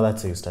 Now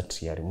that's how you start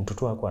hearing.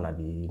 Mtoto wako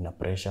ana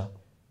pressure,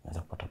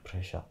 anaanza kupata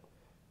pressure.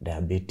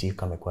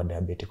 Diabetic, amekuwa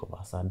diabetic all of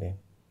a sudden,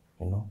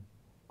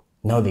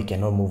 Now they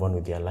cannot move on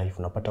with their life.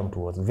 Unapata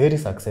mtu was very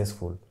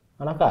successful.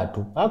 Anakaa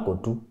tu, ako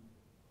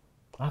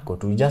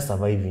tu, you just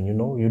surviving,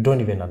 you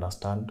don't even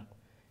understand.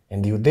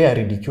 And you there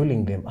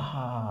ridiculing them.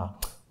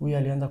 Huyu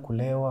alianza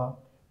kulewa,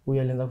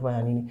 huyu alianza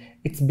kufanya nini?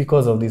 It's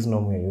because of this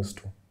norm we're used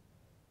to.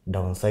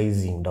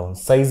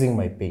 Downsizing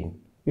my pain.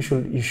 You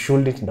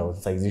shouldn't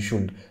downsize. You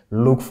should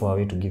look for a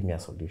way to give me a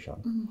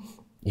solution.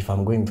 If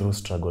I'm going through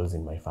struggles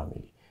in my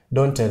family,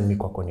 don't tell me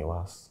kwako ni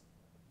worse.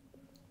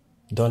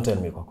 Don't tell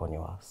me kwako ni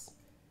worse.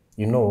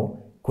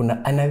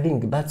 And I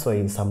think that's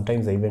why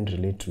sometimes I even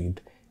relate with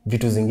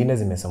vitu zingine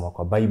zimesemwa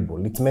kwa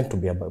Bible. It's meant to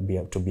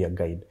be a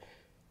guide.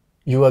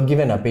 You are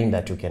given a pain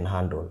that you can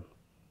handle.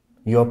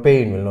 Your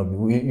pain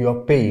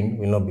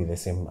will not be the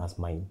same as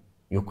mine.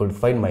 You could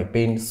find my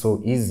pain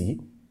so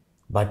easy,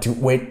 but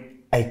when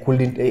I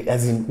couldn't,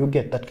 as in, you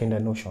get that kind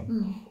of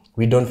notion.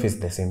 We don't face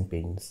the same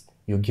pains.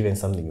 You're given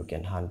something you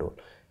can handle.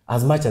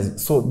 As much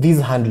as, so this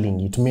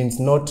handling it means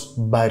not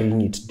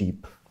burying it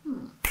deep.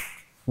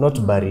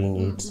 Not burying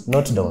it,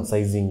 not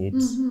downsizing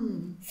it,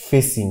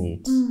 facing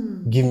it.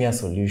 Give me a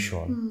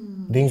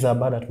solution. Things are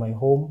bad at my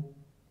home,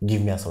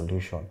 give me a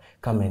solution.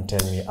 Come and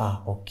tell me,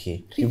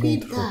 okay, you're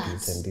going through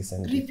this and this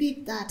and this.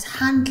 Repeat that.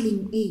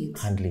 Handling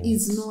it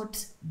is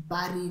not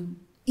burying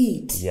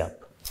it.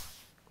 Yep.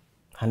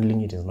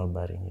 Handling it is not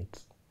burying it.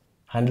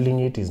 Handling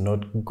it is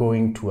not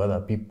going to other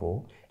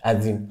people.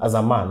 As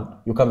a man,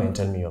 you come and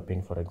tell me your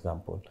pain, for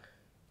example.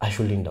 I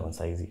shouldn't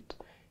downsize it.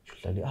 You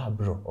should tell you,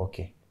 bro,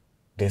 okay,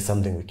 there's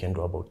something we can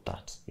do about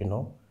that,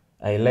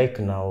 I like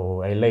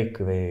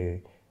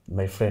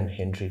my friend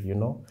Henry,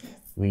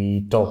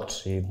 we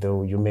talked,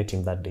 though you met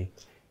him that day.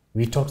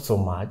 We talked so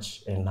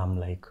much, and I'm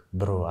like,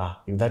 bro,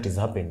 if that is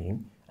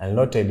happening, I'll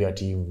not tell you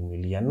at you,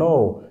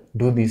 no,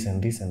 do this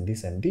and this and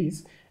this and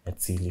this, and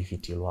see if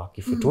it will work.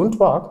 If it won't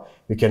work,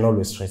 we can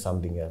always try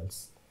something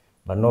else.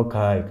 But no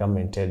I come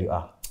and tell you,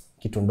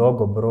 kitu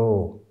ndogo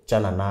bro,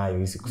 chana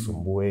nayo, isi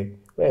kusumbue,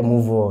 we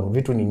move on,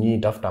 vitu ni nyingi,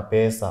 tafuta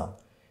pesa,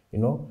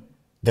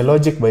 The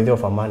logic by the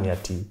of a man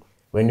yati,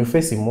 when you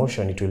face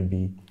emotion, it will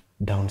be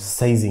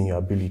downsizing your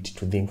ability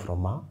to think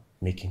from a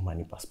making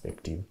money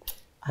perspective.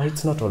 But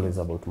it's not always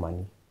about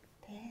money.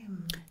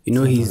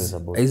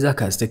 Isaac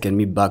has taken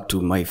me back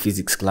to my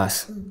physics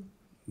class.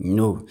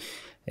 Well,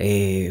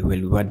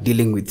 we were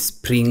dealing with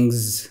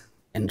springs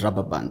and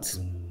rubber bands.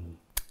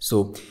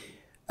 So,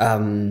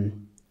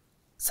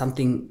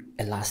 something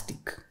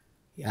elastic,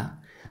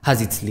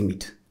 has its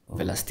limit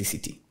of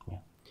elasticity.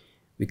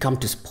 We come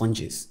to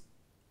sponges.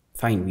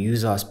 Fine, we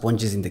use our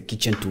sponges in the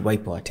kitchen to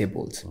wipe our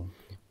tables,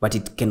 but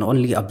it can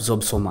only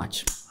absorb so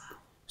much.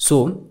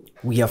 So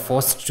we are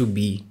forced to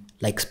be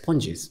like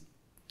sponges.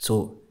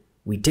 So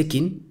we take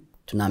in,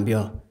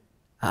 tunaambia,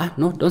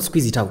 no, don't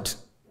squeeze it out,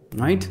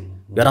 right?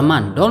 You're a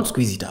man, don't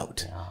squeeze it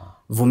out.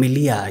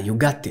 Vumilia, you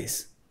got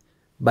this.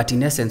 But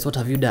in essence, what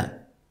have you done?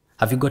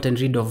 Have you gotten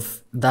rid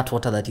of that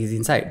water that is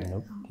inside?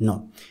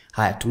 No.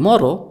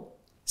 Tomorrow,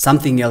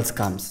 something else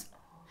comes.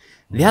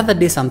 The other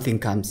day, something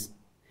comes.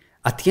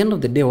 At the end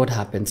of the day, what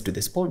happens to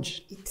the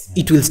sponge?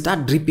 It will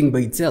start dripping by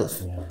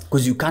itself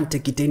because you can't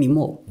take it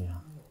anymore.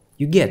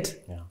 You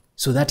get?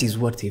 So that is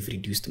what they've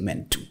reduced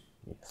men to.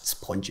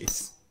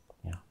 Sponges.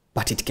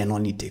 But it can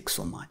only take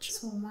so much.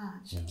 So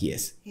much.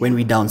 Yes. When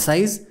we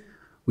downsize,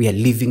 we are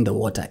leaving the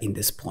water in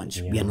the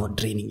sponge. We are not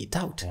draining it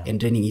out. And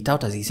draining it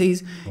out, as he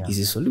says, is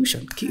a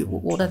solution. Okay,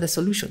 what are the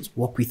solutions?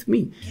 Walk with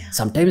me.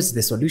 Sometimes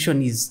the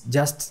solution is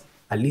just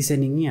a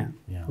listening ear.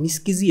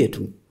 Nisikizie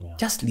tu.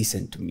 Just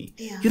listen to me.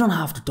 You don't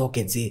have to talk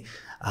and say,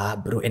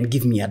 bro, and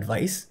give me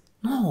advice.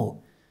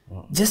 No.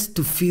 Just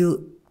to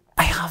feel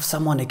I have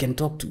someone I can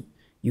talk to.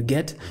 You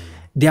get?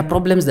 There are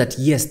problems that,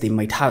 yes, they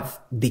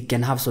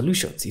can have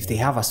solutions. If they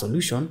have a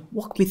solution,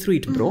 walk me through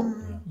it, bro.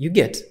 You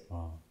get?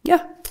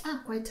 Yeah.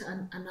 Quite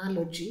an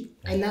analogy.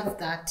 I love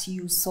that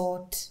you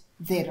sought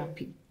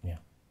therapy.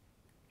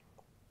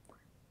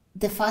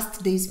 The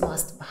first days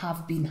must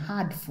have been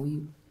hard for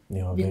you.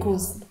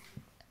 Because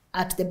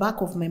at the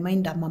back of my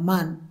mind, I'm a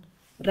man.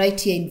 Right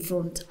here in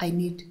front, I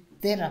need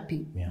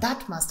therapy.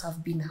 That must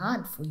have been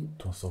hard for you.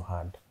 It was so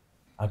hard.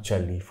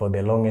 Actually, for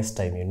the longest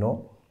time,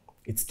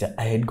 it's just,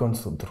 I had gone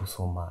through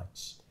so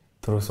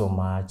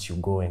much. You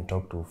go and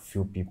talk to a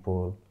few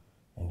people,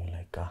 and you're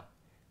like,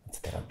 it's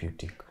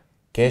therapeutic.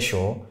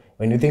 Kesho,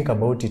 when you think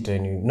about it,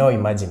 and you now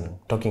imagine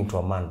talking to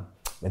a man,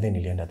 but then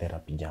nilienda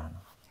therapy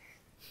jana.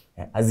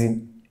 As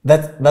in,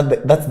 that's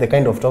the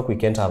kind of talk we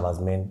can't have as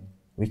men.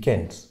 We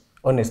can't.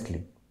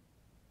 Honestly,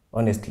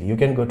 you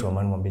can go to a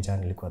man mwambie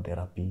jana nilikuwa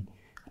therapy.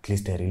 At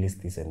least I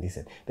released this and this.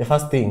 The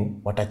first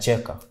thing,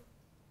 watacheka.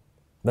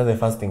 That's the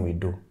first thing we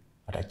do.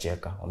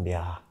 Watacheka.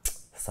 Mwambia,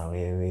 sasa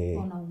wewe.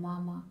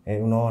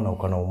 Unaona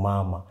uko na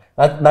umama.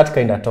 That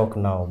kind of talk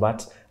now.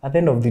 But at the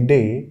end of the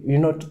day, you're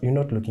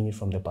not looking at it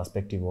from the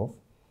perspective of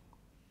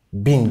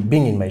being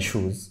in my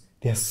shoes.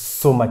 There's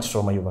so much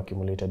trauma you've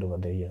accumulated over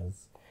the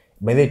years.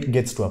 By the way, it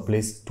gets to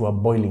a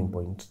boiling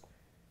point.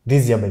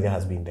 This year, by the way,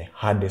 has been the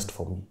hardest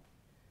for me.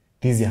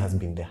 This year has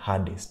been the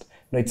hardest.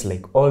 No, it's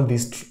like all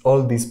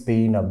this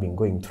pain I've been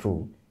going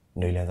through,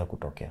 ilianza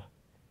kutokea.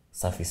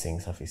 Surfacing.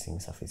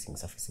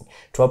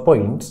 To a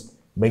point,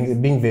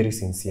 being very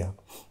sincere.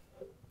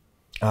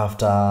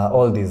 After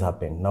all this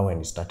happened, now when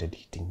it started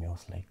hitting me, I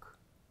was like,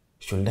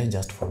 should I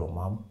just follow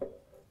mom?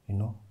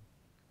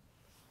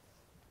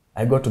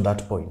 I got to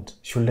that point.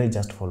 Should I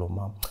just follow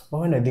mom? But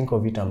when I think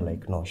of it, I'm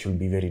like, no, she'll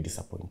be very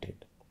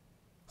disappointed.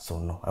 So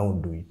no, I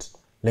won't do it.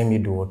 Let me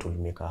do what will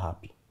make her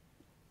happy.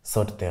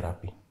 Sought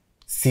therapy.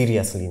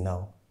 Seriously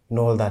now.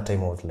 All that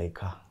time I was like,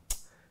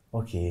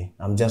 okay,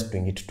 I'm just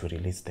doing it to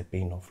release the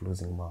pain of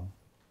losing mom.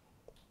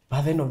 But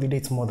at the end of the day,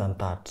 it's more than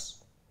that.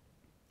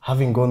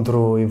 Having gone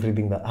through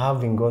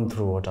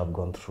what I've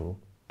gone through,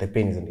 the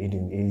pain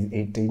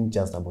it ain't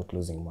just about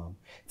losing mom.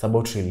 It's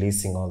about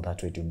releasing all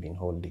that weight you've been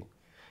holding.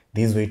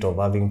 This weight of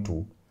having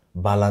to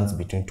balance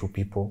between two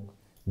people.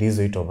 This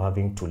weight of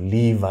having to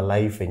live a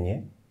life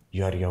and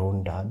you are your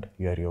own dad,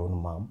 you are your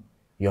own mom.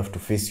 You have to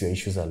face your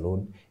issues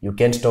alone. You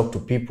can't talk to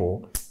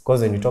people,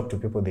 because when you talk to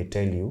people, they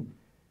tell you,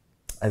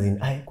 as in,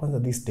 kwanza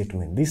this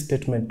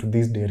statement to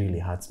this day really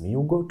hurts me.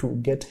 You go to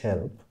get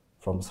help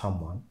from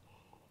someone,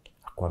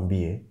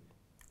 akwambie,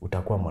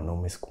 utakuwa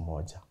mwanaume siku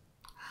moja.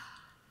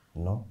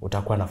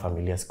 Utakuwa na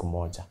familia siku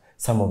moja.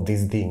 Some of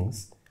these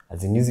things,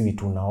 as in hizi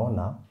vitu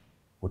unaona,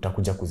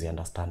 utakuja kuzi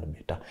understand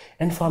better.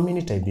 And for a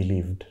minute, I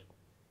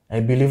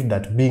believed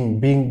that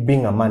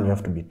being a man, you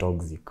have to be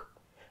toxic.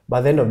 But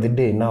at the end of the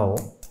day, now,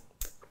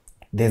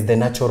 there's the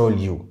natural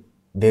you.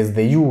 There's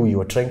the you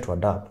you're trying to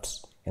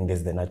adapt, and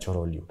there's the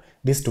natural you.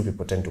 These two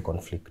people tend to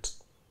conflict.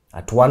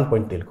 At one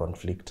point, they'll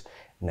conflict,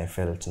 and I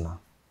felt,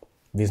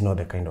 this is not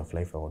the kind of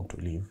life I want to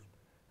live.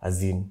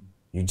 As in,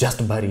 you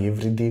just bury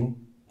everything,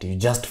 you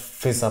just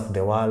face up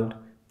the world,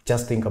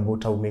 just think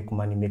about how make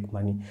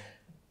money.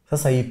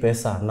 Sasa hii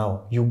pesa,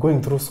 now, you're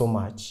going through so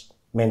much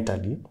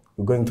mentally,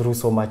 you're going through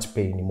so much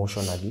pain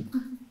emotionally.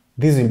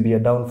 This will be a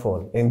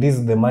downfall, and this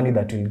is the money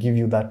that will give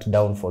you that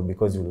downfall,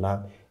 because you'll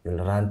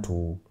run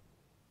to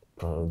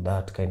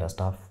that kind of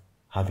stuff,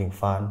 having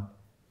fun,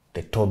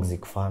 the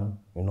toxic fun,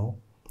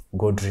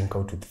 go drink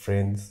out with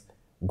friends,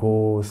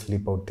 go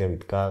sleep out there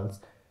with girls.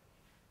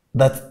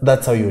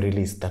 That's how you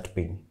release that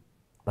pain.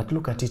 But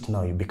look at it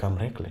now, you become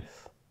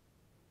reckless.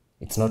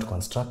 It's not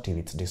constructive,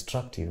 it's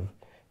destructive.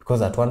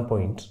 Because at one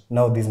point,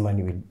 now this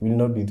money will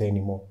not be there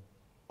anymore.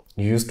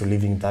 You're used to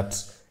living that,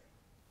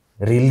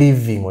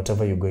 relieving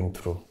whatever you're going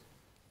through,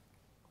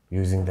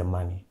 using the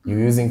money. You're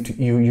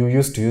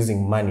used to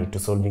using money to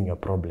solving your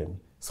problem,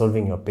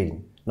 solving your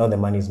pain. Now the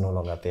money is no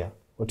longer there.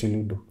 What will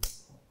you do?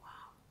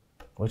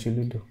 What will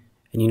you do?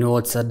 And you know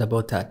what's sad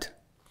about that?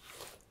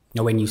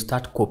 Now when you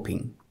start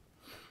coping,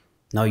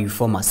 now you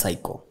form a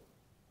cycle.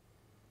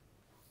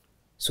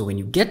 So when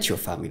you get your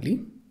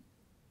family,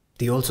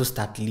 they also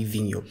start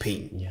living your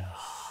pain. Yeah.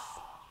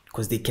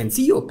 Because they can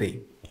see your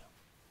pain.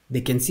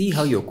 They can see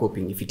how you're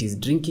coping. If it is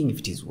drinking, if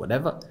it is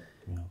whatever,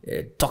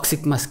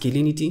 toxic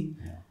masculinity,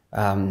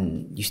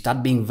 you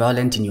start being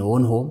violent in your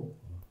own home.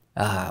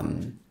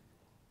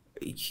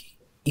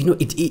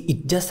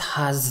 It just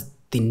has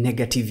the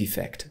negative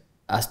effect.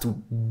 as to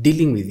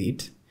dealing with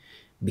it,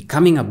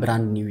 becoming a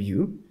brand new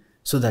you,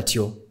 so that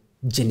your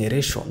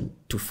generation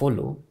to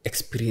follow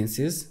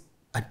experiences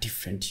a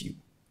different you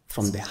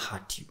from the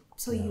heart you.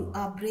 So you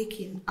are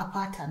breaking a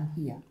pattern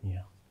here.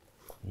 Yeah.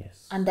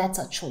 Yes. And that's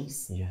a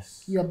choice.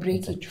 Yes. You are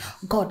breaking.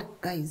 God,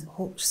 guys,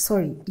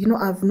 sorry. You know,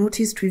 I've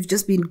noticed we've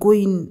just been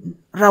going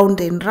round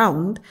and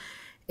round,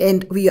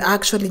 and we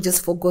actually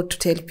just forgot to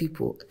tell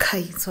people,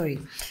 Kai, sorry,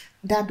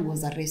 Dad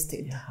was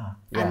arrested. Yeah.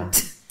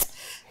 And,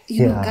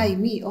 you know, Kai,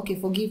 okay,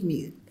 forgive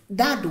me.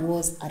 Dad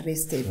was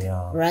arrested,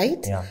 right?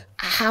 Yeah.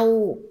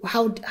 How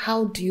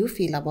do you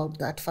feel about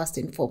that, first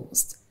and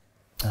foremost?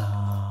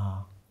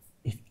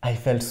 I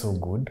felt so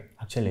good.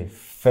 Actually, I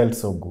felt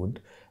so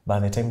good.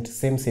 But at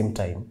the same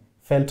time,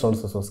 felt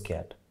also so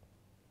scared.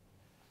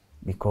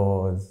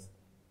 Because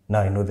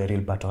now I know the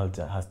real battle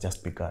has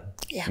just begun.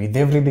 Yeah. With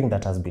everything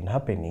that has been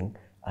happening,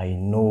 I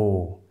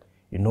know,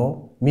 you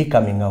know, me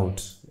coming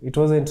out, it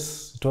wasn't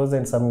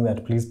something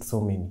that pleased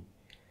so many.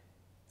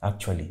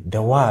 Actually,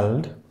 the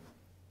world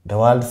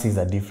sees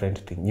a different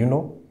thing, you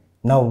know.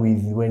 Now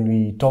when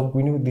we talk,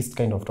 we know this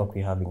kind of talk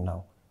we're having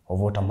now of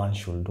what a man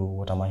should do,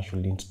 what a man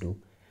shouldn't do.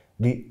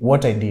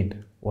 What I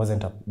did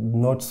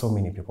not so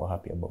many people are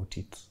happy about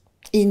it.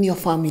 In your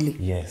family?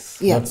 Yes,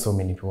 yeah. Not so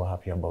many people are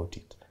happy about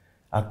it.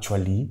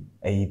 Actually,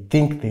 I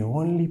think the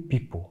only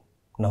people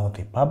now,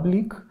 the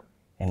public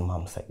and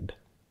mom side,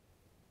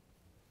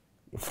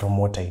 from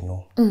what I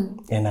know.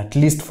 And at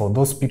least for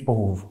those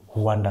people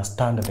who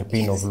understand the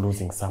pain of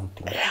losing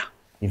something,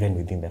 even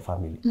within the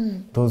family.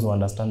 Those who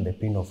understand the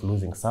pain of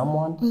losing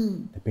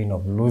someone, the pain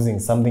of losing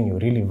something you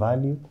really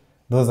value,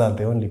 those are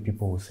the only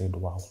people who said,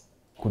 wow,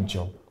 good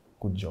job,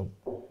 good job.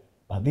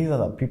 But these are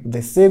the people,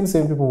 the same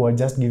people who are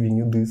just giving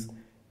you these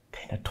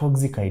kind of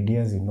toxic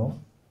ideas, you know.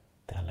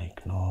 They're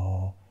like,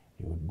 no,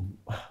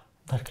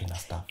 that kind of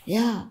stuff.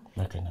 Yeah.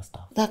 That kind of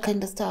stuff. That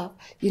kind of stuff.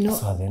 You know.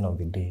 So at the end of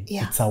the day,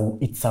 yeah.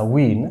 it's a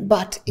win,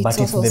 but it's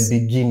the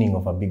beginning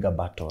of a bigger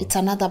battle. It's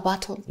another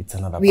battle. It's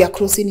another we battle. Are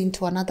crossing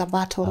into another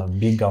battle. A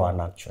bigger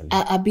one, actually.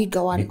 A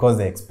bigger one. Because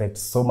they expect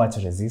so much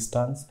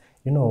resistance.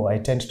 You know, I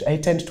tend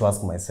to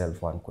ask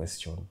myself one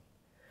question.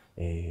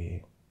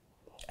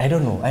 I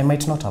don't know, I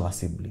might not have a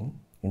sibling,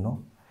 you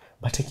know,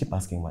 but I keep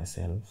asking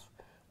myself,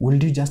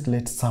 will you just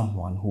let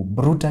someone who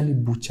brutally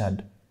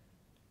butchered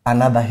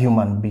another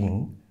human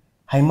being,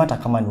 haimata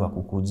kama ni wa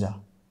kukuja,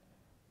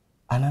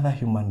 another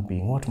human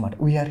being, what matter?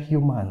 We are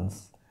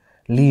humans.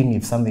 Lynn,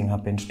 if something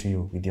happened to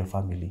you with your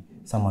family,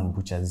 someone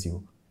butchers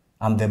you,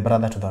 I'm the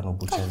brother to the one who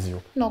butchers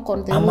you. Knock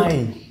on the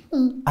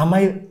wood.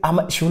 Am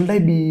I, should I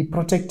be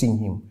protecting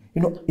him?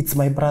 You know, it's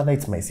my brother,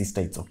 it's my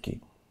sister, it's okay.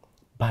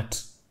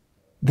 But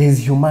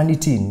there's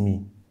humanity in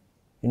me,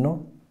 you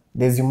know?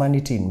 There's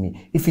humanity in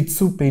me. If it's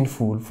so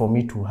painful for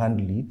me to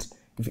handle it,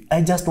 if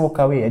I just walk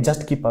away, I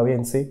just keep away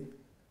and say,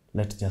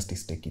 let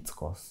justice take its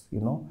course,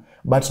 you know?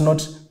 But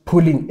not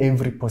pulling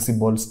every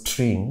possible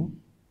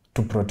string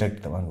to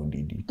protect the one who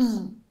did it.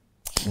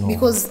 No.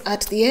 Because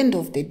at the end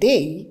of the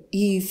day,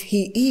 if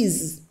he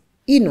is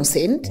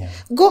innocent,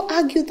 go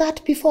argue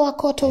that before a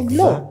court of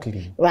law,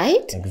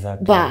 right?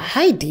 Exactly. But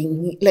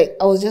hiding, like,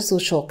 I was just so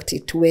shocked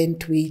it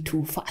went way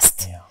too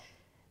fast. Yeah.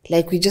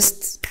 Like, we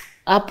just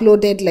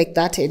uploaded like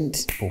that and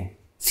boom,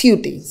 few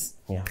days,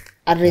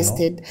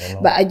 arrested. You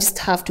know. But I just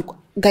have to,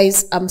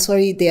 guys, I'm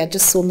sorry, there are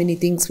just so many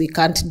things we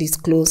can't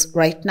disclose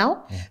right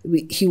now.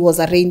 He was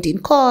arraigned in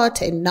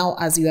court, and now,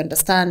 as you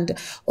understand,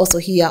 also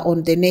here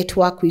on the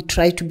network, we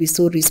try to be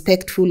so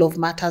respectful of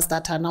matters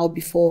that are now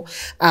before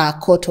a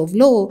court of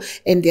law,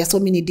 and there are so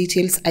many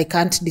details I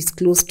can't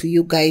disclose to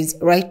you guys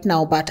right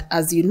now, but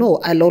as you know,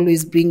 I'll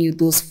always bring you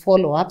those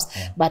follow-ups.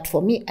 But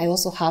for me, I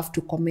also have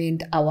to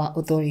commend our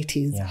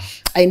authorities.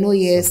 I know,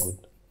 yes, so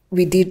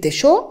we did the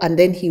show and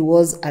then he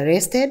was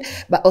arrested,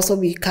 but also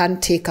we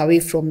can't take away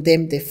from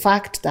them the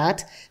fact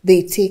that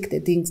they take the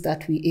things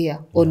that we air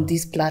on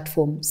this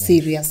platform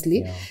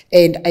seriously.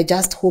 And I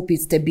just hope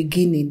it's the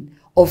beginning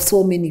of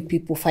so many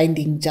people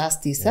finding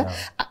justice.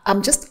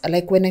 I'm just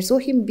like, when I saw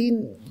him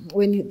being,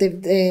 when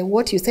you,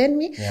 what you sent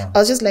me, I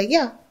was just like,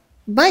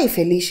 bye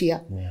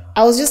Felicia.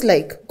 I was just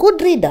like, good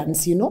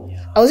riddance, you know.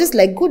 I was just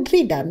like, good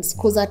riddance,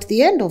 because at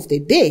the end of the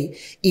day,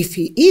 if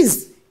he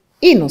is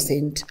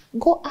innocent,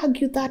 go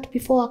argue that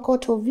before a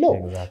court of law.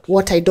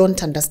 What I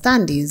don't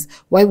understand is,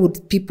 why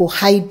would people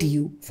hide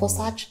you for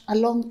such a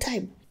long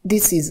time?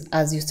 This is,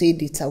 as you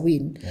said, it's a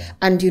win.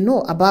 And you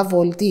know, above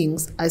all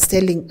things, I was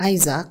telling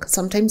Isaac,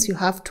 sometimes you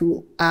have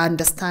to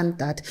understand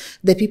that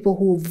the people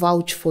who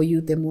vouch for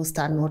you the most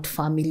are not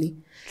family.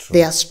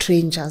 They are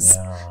strangers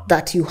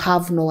that you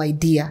have no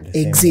idea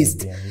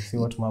exist. You see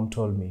what mom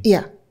told me?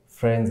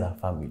 Friends are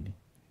family.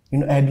 You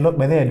know,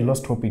 by then I'd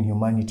lost hope in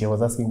humanity. I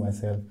was asking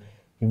myself,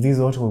 if this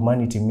is what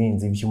humanity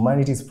means, if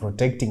humanity is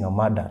protecting a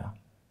murderer,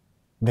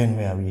 then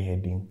where are we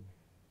heading?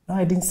 No,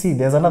 I didn't see.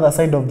 There's another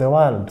side of the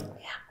world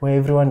where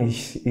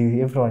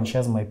everyone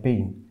shares my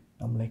pain.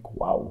 I'm like,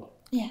 wow.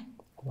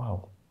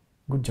 Wow.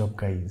 Good job,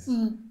 guys.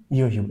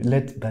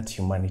 Let that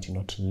humanity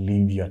not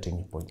leave you at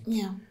any point.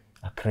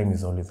 A crime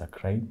is always a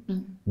crime.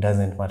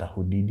 Doesn't matter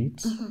who did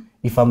it.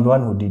 If I'm the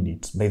one who did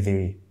it, by the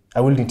way,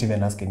 I wouldn't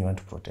even ask anyone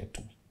to protect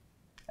me.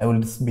 I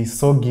will be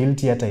so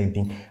guilty that I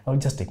think I will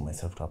just take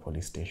myself to a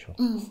police station.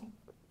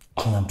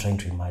 And I'm trying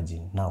to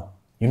imagine now.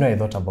 You know, I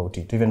thought about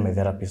it. Even my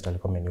therapist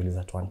alikuwa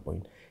ameniuliza at one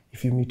point,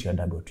 if you meet your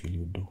dad, what will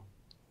you do?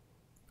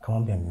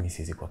 Kamwambia mimi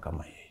siwezi kuwa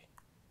kama yeye.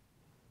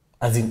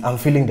 As in, I'm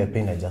feeling the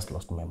pain I just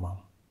lost my mom.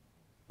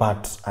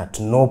 But at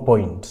no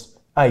point,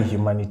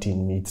 humanity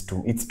in me,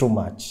 it's too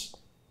much.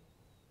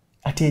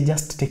 Ati I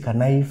just take a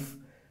knife,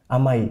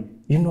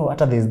 you know,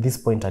 at there's this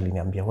point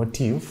aliniambia,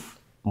 what if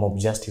mob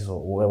justice,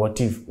 or what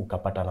if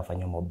ukapata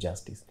anafanya mob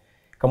justice?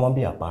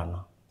 Kamwambia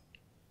hapana.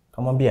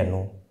 Kamwambia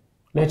no.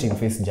 Let him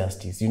face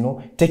justice, you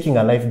know. Taking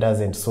a life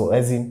doesn't, so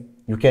as in,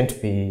 you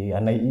can't pay a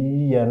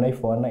knife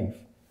for a knife.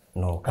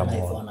 No, come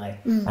on.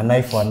 A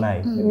knife for a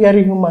knife. We are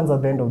humans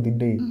at the end of the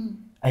day.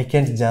 I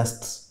can't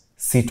just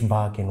sit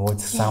back and watch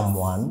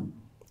someone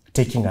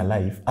taking a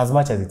life, as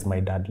much as it's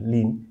my dad,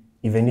 Lynn,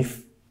 even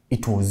if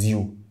it was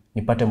you,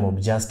 nipate mob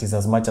justice,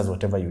 as much as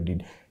whatever you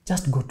did,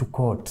 just go to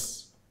court.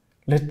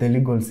 Let the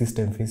legal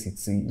system face it.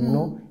 See, you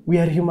know, we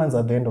are humans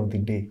at the end of the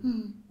day.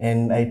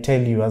 And I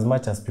tell you, as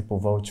much as people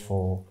vouch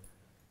for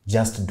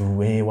just do,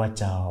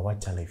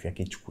 wacha life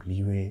yake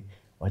chukuliwe,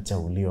 wacha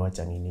uliwe,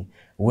 wacha nini.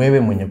 Wewe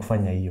mwenye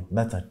kufanya hiyo,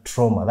 that's a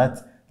trauma.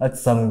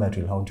 That's something that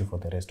will haunt you for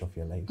the rest of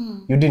your life.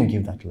 You didn't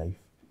give that life.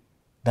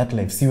 That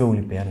life, siwe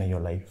ulipeana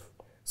your life.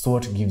 So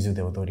what gives you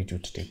the authority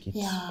to take it?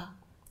 Yeah.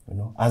 You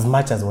know, as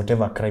much as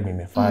whatever crime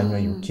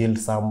imefanywa, you killed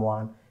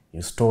someone,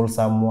 you stole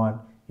someone,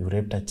 you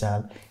raped a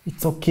child,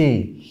 it's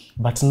okay.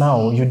 But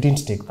now you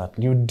didn't take that.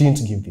 You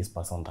didn't give this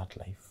person that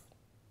life.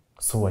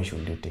 So why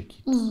should you take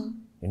it?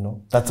 You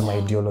know, that's my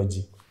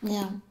ideology.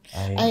 Yeah,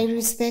 I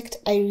respect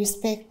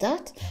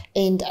that,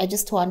 and I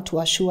just want to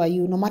assure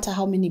you, no matter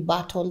how many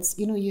battles,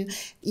 you know,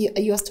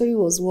 your story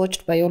was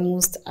watched by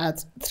almost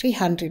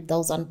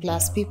 300,000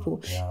 plus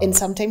people, and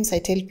sometimes I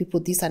tell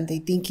people this and they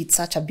think it's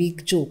such a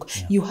big joke.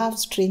 You have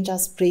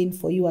strangers praying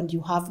for you and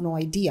you have no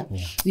idea.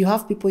 You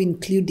have people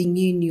including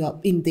you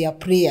in their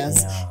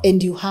prayers,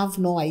 and you have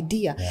no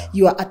idea.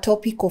 You are a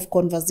topic of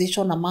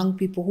conversation among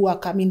people who are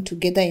coming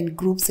together in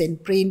groups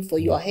and praying for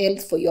your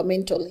health, for your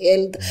mental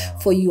health,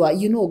 for your,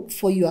 you know,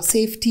 for your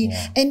safety,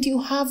 and you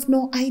have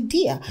no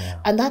idea.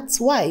 And that's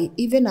why,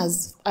 even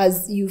as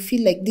you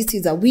feel like this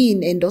is a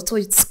win and also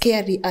it's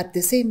scary at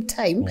the same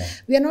time,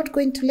 we are not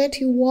going to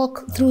let you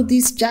walk through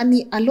this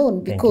journey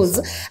alone, because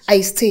I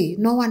say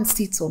no one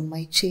sits on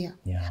my chair.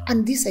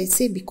 And this I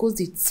say because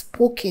it's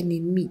spoken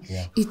in me.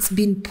 It's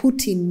been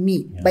put in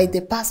me by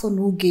the person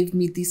who gave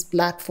me this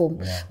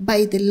platform,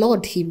 by the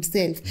Lord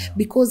himself,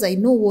 because I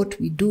know what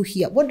we do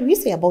here. What do we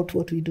say about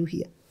what we do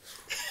here?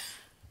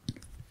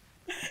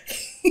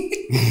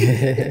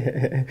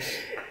 I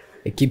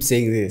keep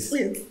saying this.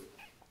 Yes.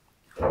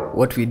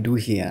 What we do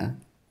here,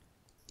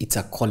 it's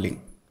a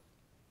calling.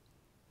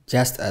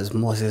 Just as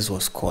Moses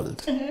was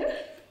called.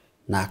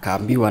 Na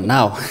akaambiwa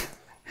now.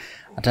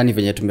 Hata ni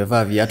venye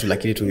tumevaa viatu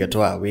lakini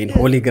tungetoa. We're in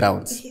holy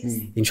grounds.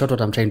 In short,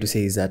 what I'm trying to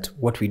say is that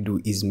what we do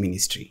is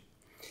ministry.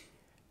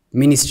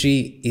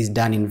 Ministry is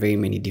done in very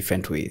many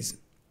different ways.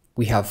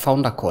 We have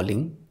found a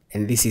calling,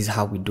 and this is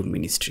how we do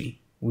ministry.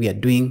 We are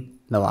doing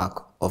the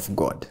work of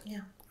God.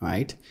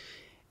 Right?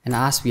 And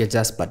as we are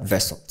just but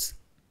vessels,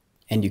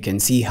 and you can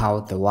see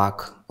how the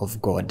work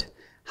of God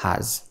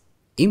has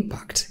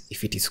impact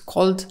if it is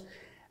called.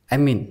 I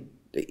mean,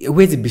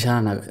 huwezi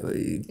bishana na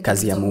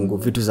kazi ya Mungu,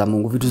 vitu za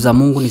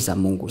Mungu ni za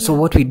Mungu. So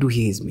what we do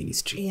here is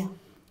ministry.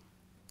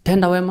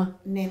 Tenda wema,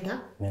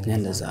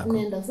 nenda zako.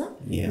 Nenda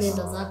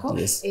zako.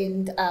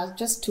 And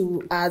just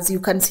to, as you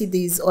can see,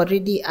 there's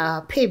already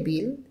a pay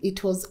bill.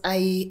 It was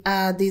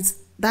there's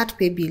that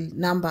pay bill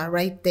number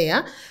right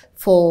there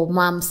for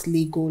mom's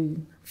legal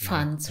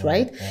funds,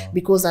 right?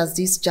 Because as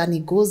this journey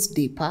goes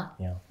deeper,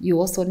 you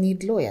also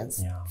need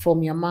lawyers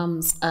from your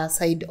mom's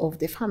side of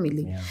the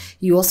family.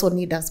 You also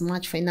need as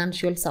much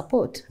financial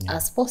support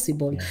as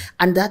possible.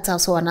 And that's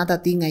also another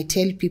thing I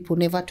tell people,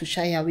 never to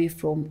shy away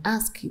from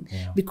asking,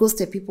 because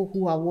the people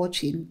who are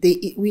watching,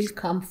 they will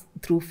come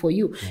through for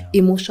you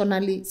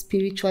emotionally,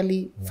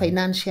 spiritually,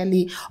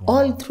 financially,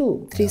 all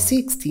through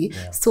 360.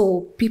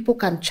 So people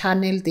can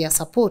channel their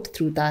support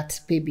through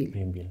that pay bill.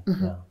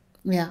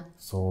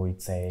 So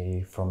it's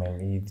an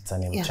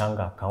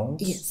Mchanga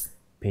account.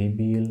 Pay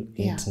bill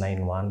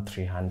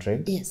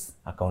 891300.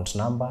 Account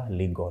number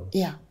legal.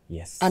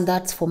 And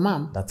that's for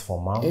mom. That's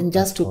for mom. And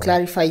just to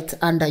clarify, it's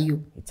under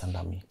you. It's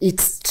under me.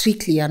 It's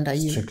strictly under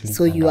you.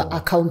 So you are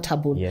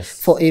accountable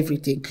for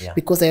everything.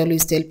 Because I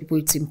always tell people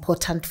it's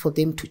important for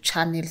them to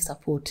channel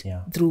support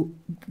through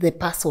the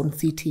person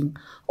sitting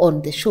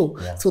on the show,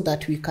 so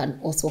that we can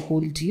also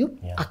hold you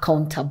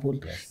accountable.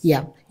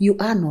 You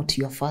are not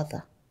your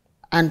father.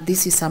 And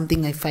this is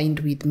something I find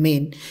with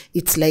men.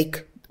 It's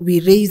like we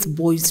raise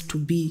boys to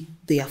be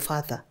their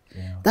father.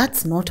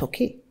 That's not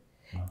okay.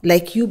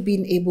 Like you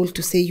being able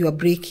to say you are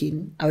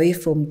breaking away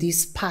from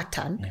this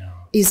pattern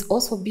is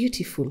also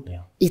beautiful.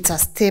 It's a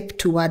step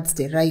towards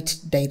the right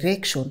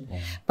direction.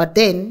 But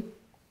then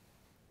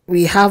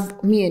we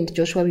have, me and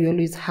Joshua, we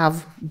always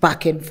have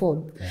back and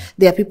forth.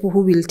 There are people who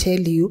will tell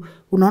you,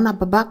 unaona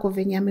babako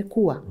venye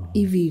amekuwa,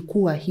 hivi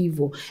kuwa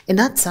hivo. And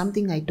that's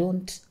something I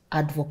don't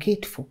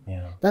advocate for.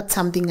 That's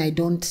something I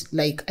don't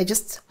like.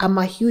 I'm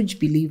a huge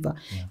believer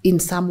in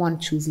someone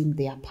choosing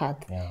their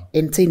path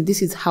and saying,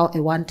 this is how I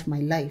want my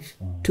life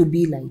to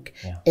be like,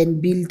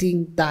 and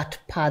building that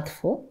path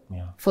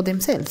for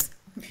themselves.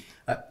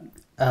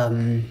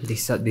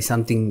 There's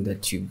something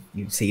that you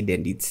said,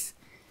 and it's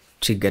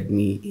triggered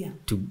me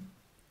to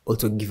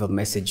also give a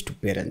message to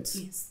parents.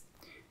 Yes.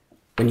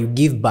 When you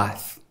give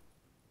birth,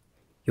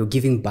 you're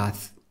giving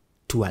birth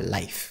to a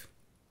life,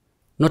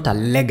 not a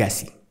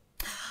legacy.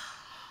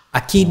 A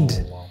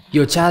kid,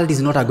 your child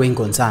is not a going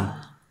concern,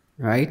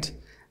 right?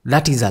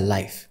 That is a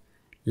life.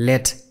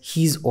 Let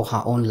his or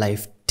her own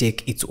life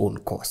take its own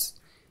course.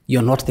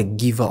 You're not the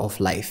giver of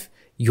life.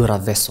 You're a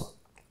vessel,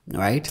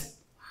 right?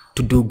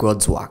 To do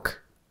God's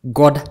work.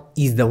 God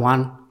is the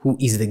one who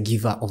is the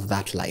giver of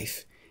that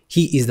life.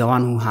 He is the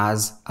one who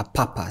has a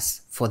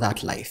purpose for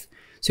that life.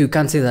 So you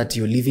can't say that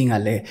you're living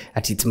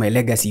it's my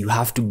legacy. You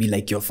have to be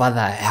like your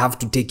father. I have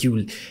to take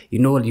you,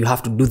 you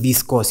have to do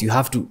this course. You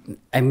have to,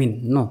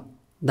 no.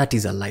 That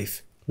is a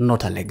life,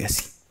 not a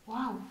legacy.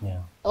 Wow.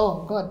 Yeah.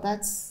 Oh God,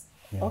 that's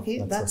okay.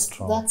 That's so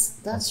strong.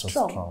 That's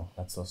strong.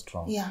 That's so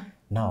strong. Yeah.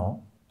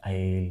 Now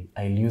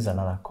I'll use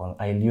another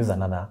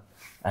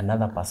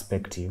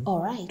perspective.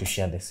 All right. To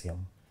share the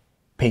same.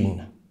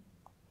 Pain.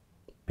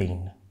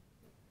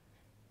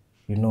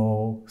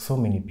 So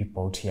many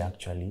people out here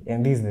actually,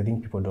 and this is the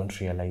thing people don't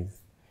realize.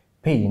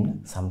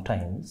 Pain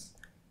sometimes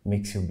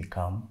makes you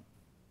become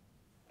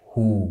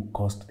who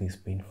caused this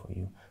pain for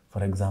you.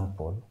 For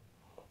example,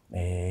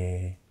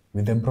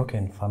 with the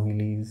broken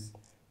families,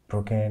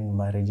 broken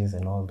marriages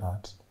and all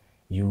that,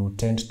 you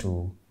tend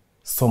to,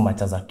 so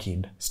much as a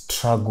kid,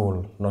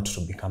 struggle not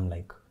to become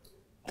like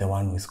the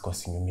one who is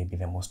causing you maybe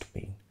the most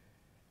pain.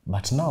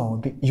 But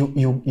now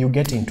you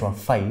get into a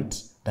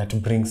fight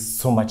that brings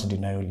so much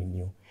denial in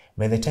you.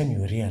 By the time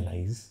you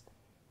realize,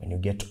 when you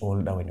get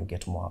older, when you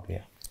get more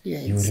aware,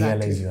 you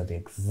realize you are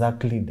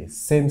exactly the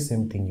same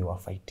thing you are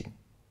fighting.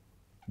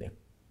 The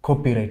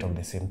copyright of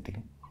the same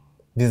thing.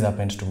 This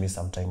happened to me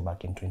sometime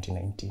back in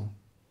 2019.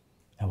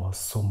 There was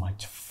so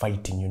much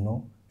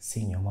fighting,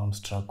 seeing your mom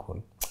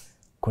struggle.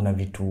 Kuna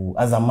vitu,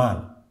 as a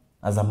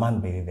man,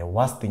 baby, the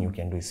worst thing you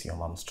can do is see your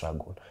mom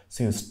struggle.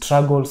 So you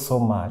struggle so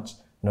much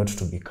not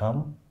to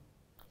become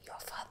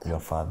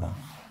your father.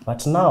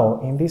 But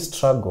now, in this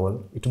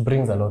struggle, it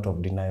brings a lot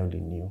of denial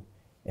in you.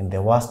 And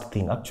the worst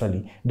thing,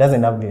 actually, it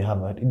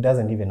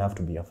doesn't even have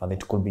to be your father.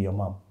 It could be your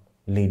mom.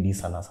 Lady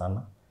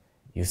sana.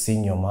 You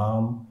seeing your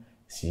mom,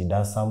 she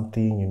does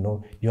something,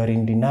 you are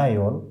in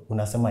denial.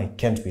 Unasema, I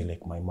can't be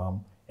like my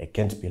mom. I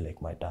can't be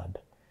like my dad.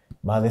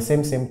 But at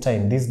the same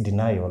time, this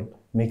denial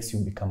makes you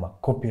become a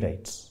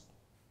copyright.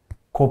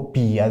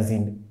 Copy as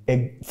in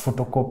a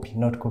photocopy,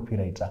 not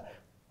copyright.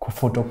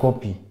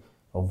 Photocopy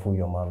of who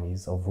your mom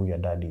is, of who your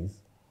dad is.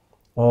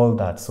 All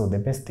that. So the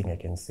best thing I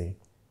can say,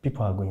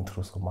 people are going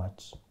through so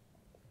much.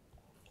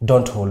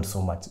 Don't hold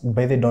so much.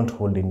 By the way, don't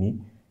hold any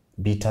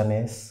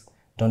bitterness.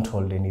 Don't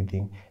hold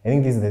anything. I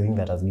think this is the thing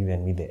that has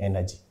given me the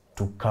energy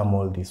to come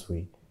all this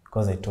way.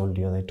 Because I told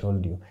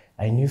you,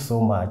 I knew so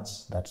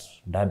much that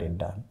dad had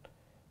done.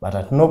 But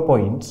at no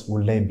point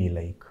will I be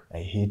like, I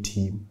hate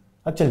him.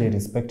 Actually, I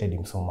respected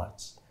him so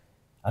much.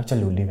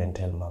 Actually, will even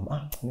tell mom,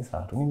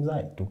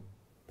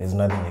 there's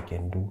nothing I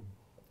can do.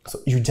 So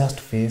you just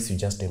face, you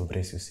just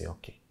embrace, you say,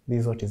 okay,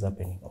 this is what is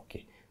happening.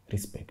 Okay,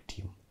 respect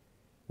him.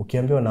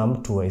 Ukiambiwa na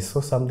mtu, I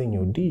saw something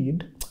you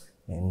did,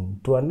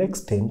 and to an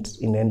extent,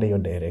 inaenda your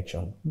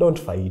direction. Don't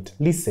fight.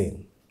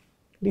 Listen,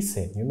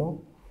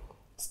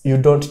 You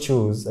don't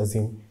choose, as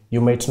in, you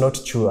might not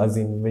choose, as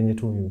in, when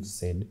you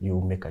said,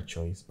 you make a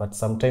choice. But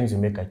sometimes you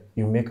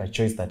make a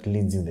choice that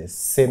leads you the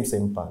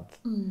same path.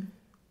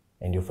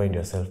 And you find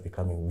yourself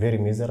becoming very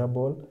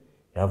miserable.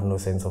 You have no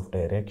sense of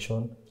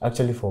direction.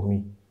 Actually, for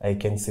me, I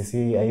can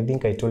see, I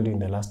think I told you in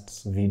the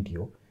last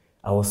video,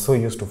 I was so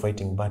used to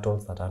fighting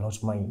battles that are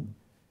not mine,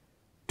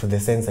 to the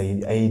sense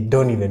I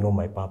don't even know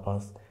my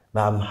purpose.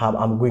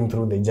 I'm going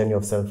through the journey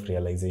of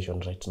self-realization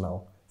right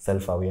now,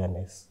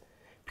 self-awareness.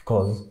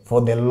 Because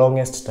for the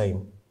longest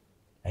time,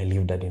 I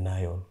lived a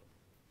denial.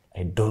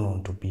 I don't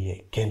want to be,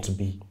 I can't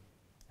be.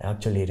 I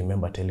actually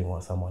remember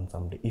telling someone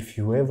someday, if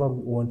you ever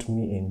want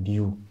me and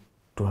you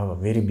to have a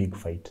very big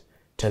fight,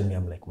 tell me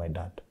I'm like my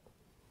dad.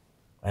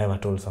 I ever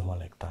told someone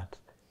like that.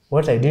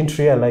 What I didn't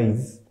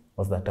realize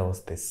was that I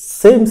was the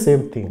same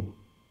thing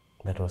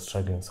that was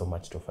struggling so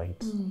much to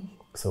fight.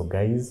 So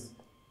guys,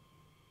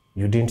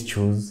 you didn't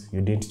choose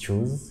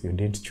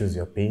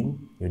your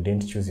pain, you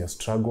didn't choose your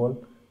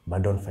struggle,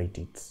 but don't fight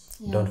it.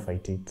 Don't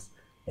fight it.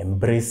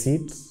 Embrace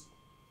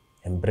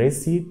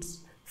it.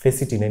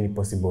 Face it in any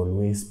possible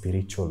way,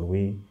 spiritual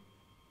way,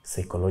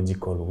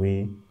 psychological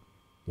way.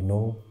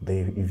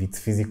 If it's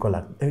physical,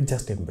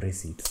 just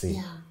embrace it.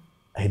 Say,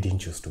 I didn't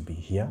choose to be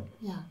here.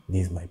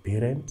 This is my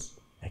parents.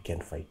 I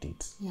can't fight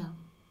it.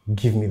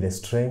 Give me the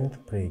strength,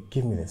 pray,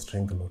 give me the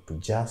strength, Lord, to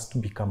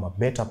just become a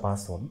better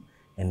person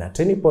And at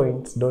any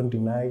point, don't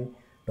deny,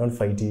 don't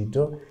fight it.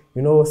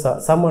 You know,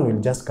 someone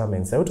will just come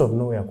and say out of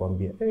nowhere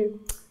kwambia, hey,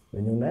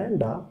 when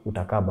unaenda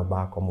utakaa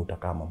babako ama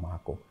utakaa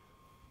mamako.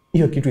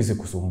 Hiyo kitu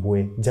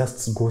isikusumbue.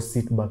 Just go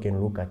sit back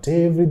and look at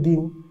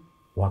everything.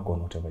 Work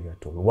on whatever you are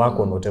told. Work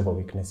on whatever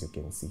weakness you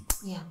can see.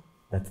 Yeah.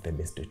 That's the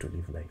best way to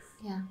live life.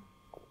 Yeah.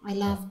 I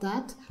love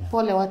that.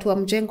 Pole watu wa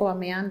mjengo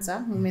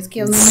wameanza.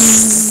 Umesikia?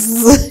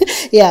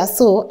 Yeah,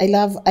 so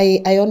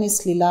I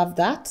honestly love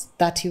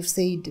that you've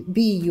said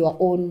be your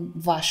own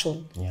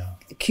version. Yeah.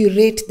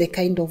 Curate the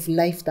kind of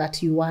life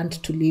that you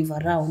want to live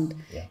around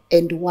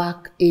and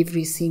work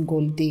every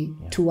single day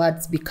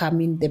towards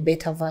becoming the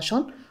better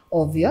version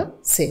of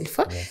yourself.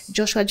 Yes.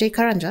 Joshua J.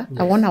 Karanja,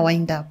 I want to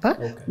wind up.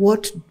 Okay.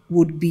 What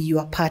would be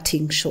your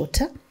parting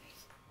shot?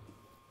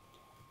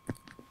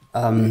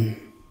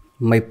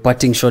 My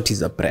parting shot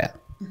is a prayer.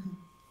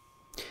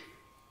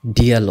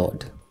 Dear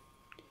Lord,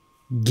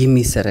 give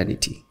me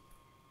serenity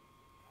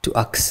to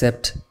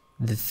accept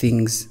the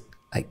things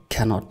I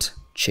cannot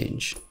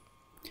change,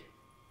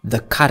 the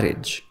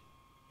courage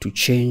to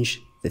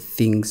change the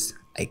things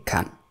I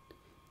can,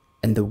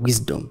 and the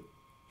wisdom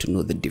to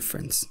know the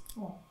difference.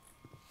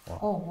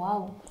 Oh,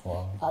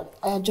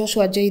 wow.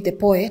 Joshua J, the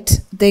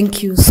poet,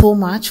 thank you so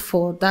much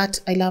for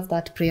that. I love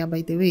that prayer,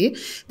 by the way.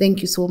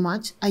 Thank you so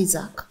much.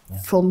 Isaac,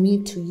 from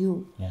me to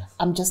you,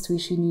 I'm just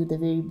wishing you the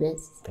very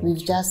best.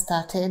 We've just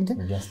started.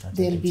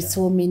 There'll be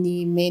so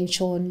many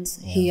mentions,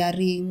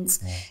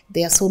 hearings.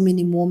 There are so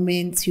many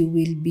moments you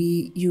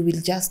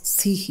will just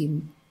see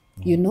him,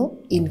 you know,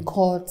 in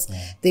courts.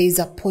 There is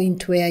a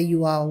point where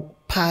your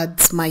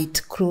paths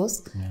might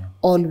cross.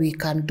 All we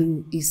can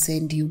do is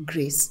send you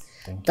grace.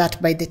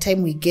 That by the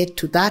time we get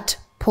to that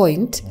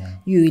point,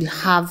 you will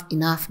have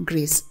enough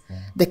grace.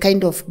 The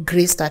kind of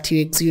grace that you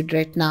exude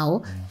right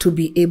now to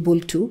be able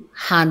to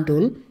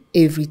handle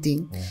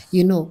everything.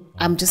 You know,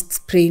 I'm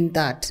just praying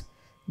that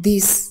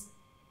this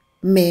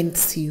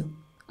mends you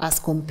as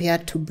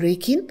compared to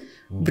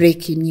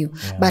breaking you.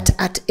 But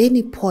at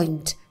any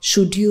point,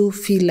 should you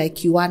feel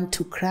like you want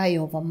to cry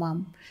over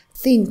mom,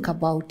 think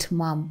about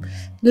mom,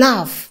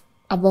 laugh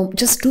about,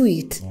 just do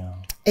it.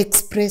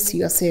 Express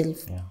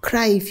yourself.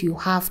 Cry if you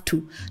have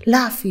to.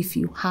 Laugh if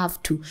you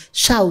have to.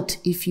 Shout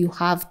if you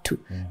have to.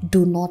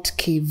 Do not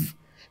cave.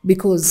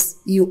 Because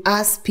you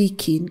are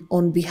speaking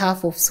on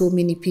behalf of so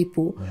many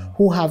people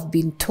who have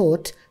been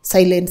taught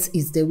silence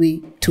is the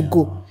way to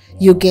go.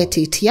 You get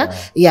it, yeah?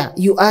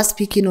 You are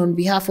speaking on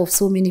behalf of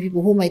so many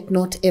people who might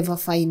not ever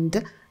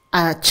find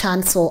a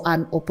chance or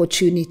an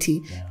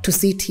opportunity to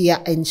sit here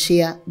and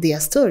share their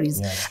stories.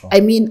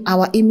 I mean,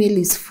 our email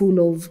is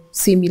full of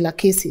similar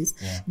cases.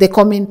 The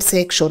comment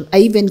section, I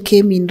even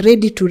came in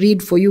ready to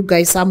read for you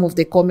guys some of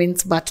the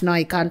comments, but now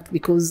I can't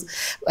because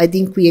I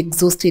think we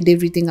exhausted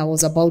everything I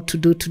was about to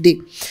do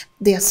today.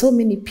 There are so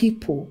many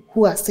people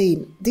who are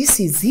saying, this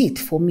is it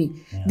for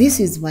me. This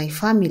is my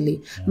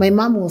family. My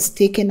mom was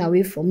taken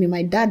away from me.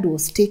 My dad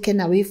was taken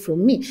away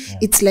from me.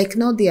 It's like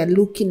now they are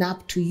looking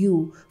up to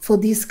you for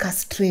this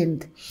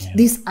strength,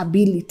 this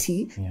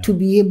ability to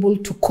be able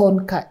to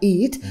conquer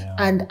it.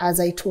 And as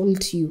I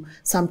told you,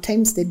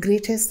 sometimes the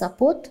greatest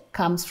support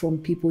comes from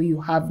people you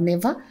have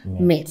never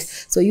met.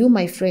 So you,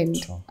 my friend,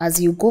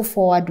 as you go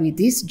forward with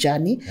this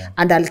journey,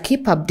 and I'll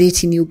keep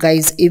updating you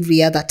guys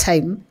every other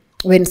time,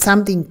 when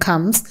something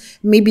comes,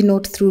 maybe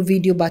not through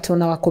video, but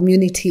on our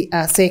community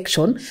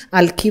section,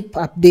 I'll keep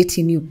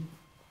updating you.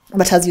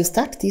 But as you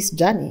start this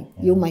journey,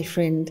 you, my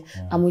friend,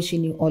 I'm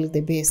wishing you all the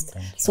best.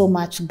 So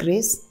much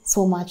grace,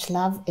 so much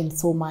love, and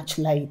so much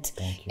light.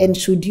 And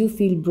should you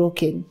feel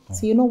broken,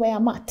 so you know where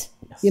I'm at.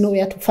 You know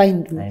where to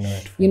find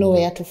me. You know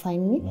where to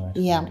find me.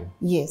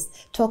 Yes.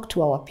 Talk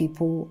to our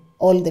people,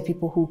 all the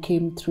people who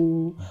came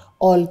through,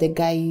 all the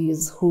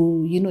guys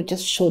who, you know,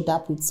 just showed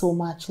up with so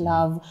much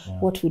love.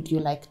 What would you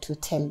like to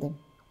tell them?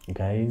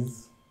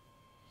 Guys,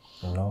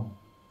 you know,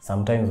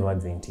 sometimes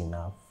words ain't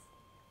enough,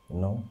 you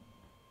know.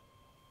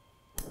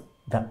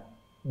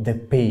 The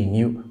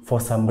pain,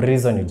 for some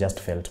reason you just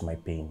felt my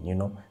pain, you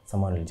know.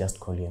 Someone will just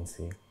call you and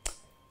say,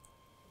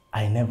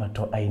 I never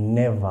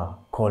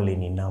call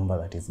any number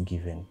that is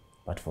given,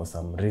 but for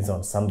some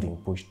reason, something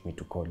pushed me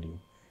to call you.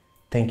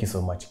 Thank you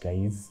so much,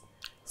 guys.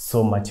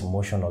 So much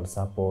emotional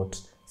support,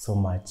 so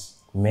much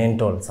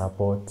mental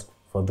support.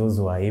 For those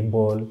who are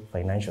able,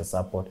 financial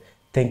support.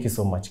 Thank you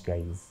so much,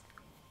 guys.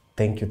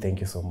 Thank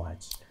you so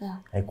much.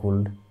 I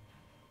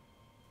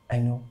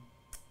know.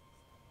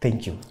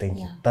 Thank you.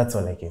 That's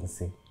all I can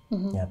say.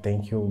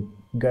 Thank you.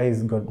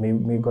 Guys,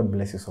 may God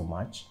bless you so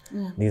much.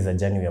 This is a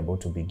journey we're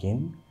about to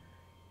begin.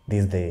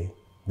 This is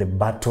the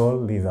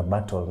battle. This is a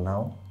battle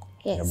now.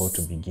 We're about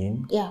to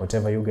begin.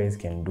 Whatever you guys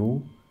can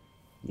do,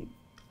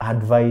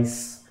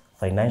 advice,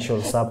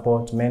 financial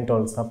support,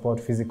 mental support,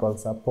 physical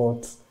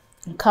support.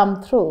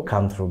 Come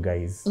through,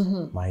 guys.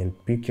 I'll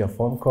pick your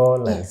phone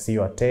call. I'll see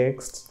your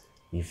text.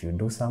 If you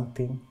do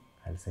something,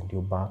 I'll send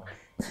you back.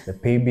 The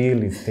pay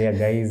bill is there,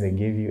 guys. I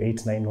gave you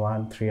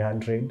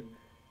 891-300.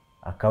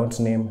 Account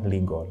name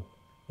legal.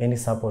 Any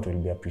support will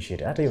be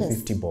appreciated. Hata your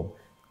 50 bob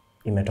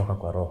imetoka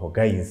kwa roho,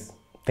 guys.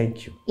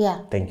 thank you.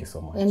 Yeah. Thank you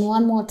so much. And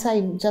one more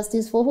time,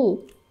 justice for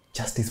who?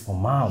 Justice for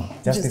mom.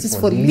 Justice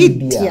for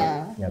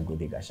Lydia.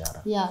 Nyagudi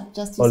Gashara. Yeah,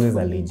 justice Always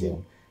for a Lydia.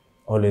 legend.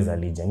 Always a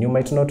legend. You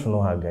might not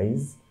know her,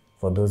 guys.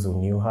 For those who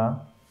knew her,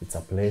 it's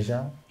a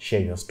pleasure.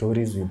 Share your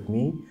stories with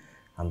me.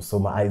 I'm so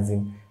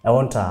amazing. I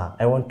want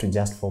to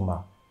just form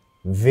a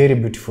very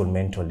beautiful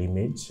mental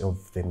image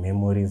of the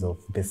memories of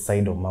the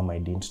side of mom I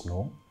didn't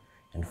know.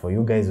 And for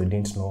you guys who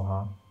didn't know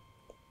her,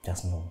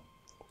 just know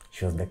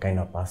she was the kind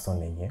of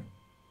person and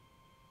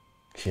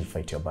she'll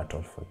fight your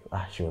battle for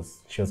you.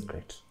 She was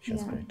great. She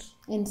was great.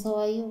 And so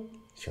are you.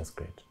 She was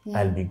great. Yeah.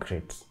 I'll be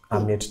great.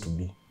 I'm yet to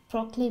be.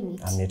 Proclaim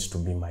it. I'm yet to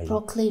be my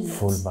Proclaim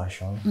full it.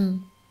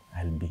 version.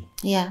 I'll be.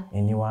 Yeah.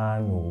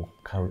 Anyone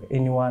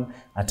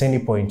at any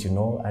point,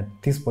 at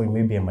this point,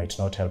 maybe I might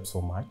not help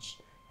so much.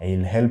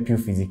 I'll help you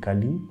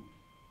physically,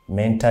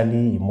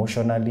 mentally,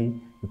 emotionally,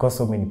 because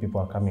so many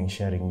people are coming,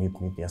 sharing with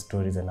me their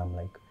stories, and I'm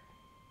like,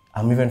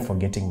 I'm even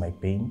forgetting my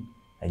pain.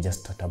 I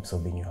just start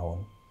absorbing your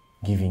own,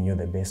 giving you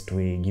the best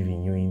way,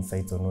 giving you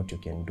insights on what you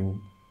can do.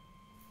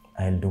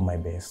 I'll do my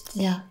best.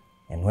 Yeah.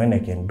 And when I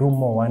can do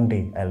more one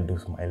day, I'll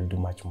do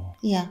much more.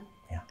 Yeah.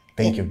 Yeah.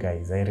 Thank you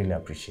guys. I really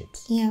appreciate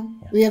it. Yeah.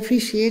 We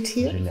appreciate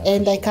you. Really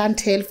And I appreciate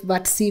can't help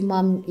but see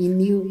mom in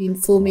you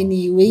in so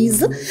many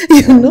ways.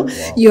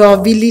 Your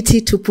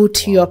ability to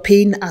put your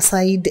pain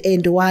aside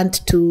and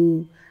want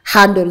to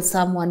handle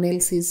someone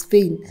else's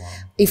pain.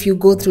 If you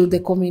go through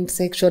the comment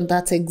section,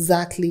 that's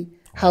exactly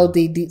how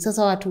they did.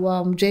 Sasa watu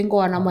wa mjengo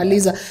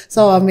wanamaliza,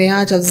 so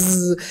wameacha.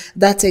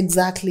 That's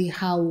exactly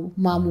how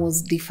mom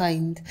was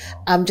defined.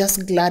 I'm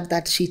just glad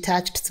that she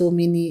touched so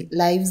many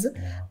lives.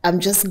 I'm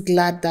just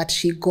glad that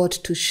she got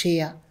to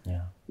share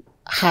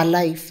her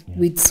life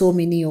with so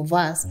many of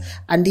us.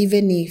 And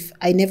even if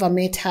I never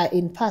met her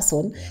in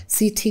person,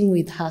 sitting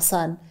with her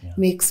son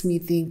makes me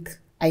think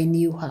I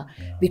knew her.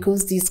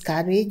 Because this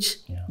courage,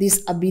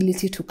 this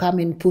ability to come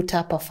and put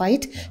up a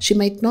fight, she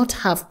might not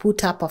have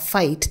put up a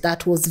fight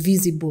that was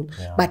visible,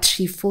 but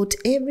she fought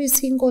every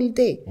single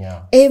day.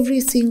 Every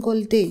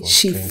single day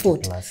she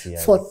fought.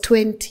 For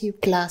 20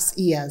 plus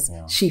years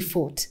she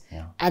fought.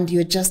 And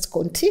you're just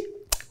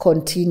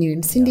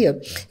continuing.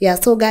 Yeah,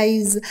 so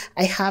guys,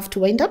 I have to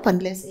wind up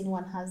unless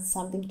anyone has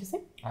something to say.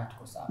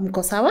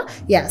 Mko sawa?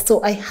 Yeah,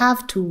 so I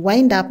have to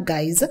wind up,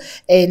 guys,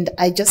 and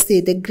I just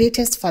say the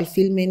greatest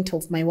fulfillment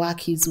of my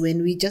work is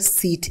when we just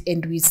sit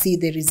and we see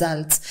the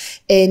results.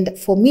 And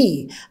for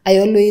me, I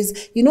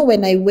always,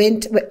 when I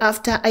went,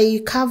 after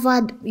I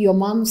covered your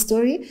mom's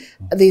story,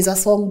 there's a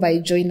song by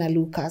Joyner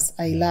Lucas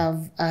I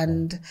love,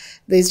 and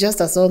there's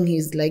just a song,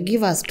 he's like,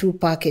 give us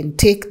 2-pack and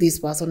take this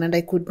person, and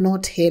I could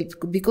not help,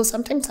 because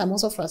sometimes I'm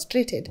also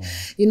frustrated,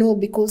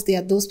 because there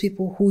are those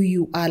people who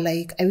you are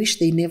like, I wish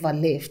they never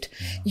left.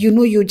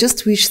 You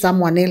just wish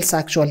someone else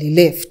actually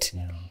left.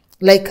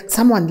 Like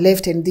someone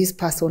left and this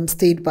person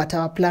stayed, but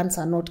our plans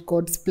are not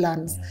God's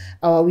plans.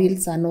 Our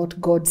wills are not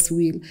God's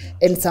will.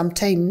 And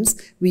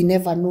sometimes we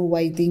never know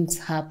why things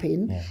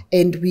happen.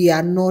 And we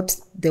are not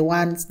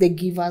the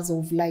givers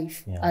of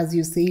life, as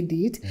you said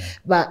it.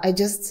 But I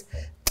just,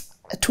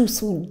 too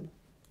soon.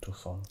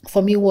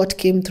 For me, what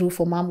came through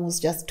for mom was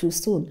just too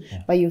soon.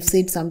 But you've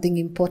said something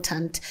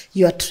important.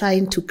 You are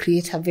trying to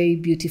create a very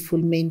beautiful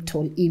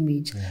mental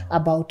image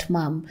about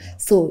mom.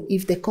 So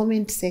if the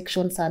comment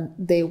sections and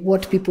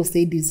what people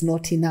said is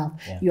not enough,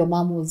 your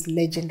mom was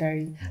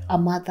legendary. A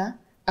mother,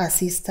 a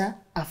sister,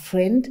 a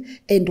friend,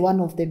 and one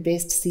of the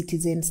best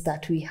citizens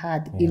that we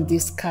had in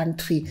this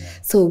country.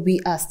 So we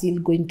are still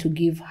going to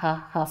give her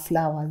her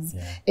flowers.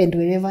 And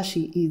wherever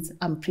she is,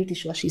 I'm pretty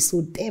sure she's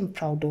so damn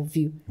proud of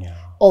you,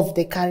 of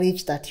the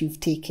courage that you've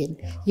taken.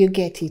 You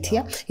get it,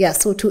 yeah?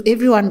 So to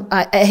everyone,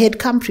 I had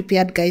come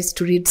prepared, guys,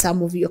 to read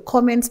some of your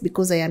comments,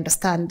 because I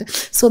understand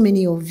so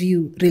many of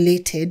you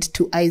related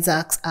to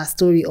Isaac's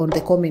story on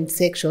the comment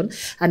section,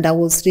 and I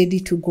was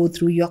ready to go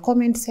through your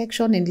comment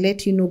section and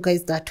let you know,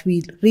 guys, that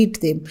we read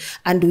them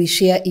and we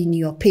share in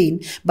your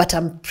pain. But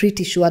I'm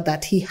pretty sure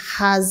that he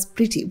has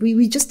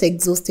we just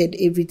exhausted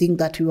everything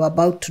that we were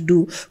about to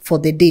do for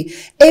the day.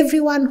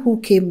 Everyone who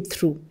came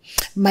through,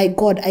 my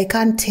God, I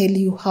can't tell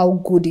you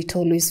how good it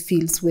always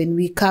feels when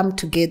we come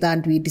together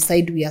and we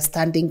decide we are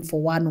standing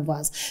for one of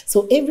us.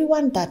 So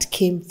everyone that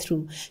came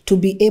through, to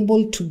be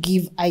able to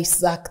give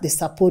Isaac the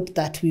support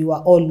that we were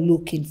all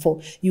looking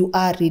for, you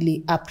are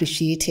really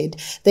appreciated.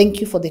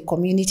 Thank you for the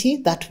community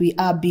that we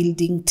are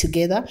building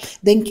together.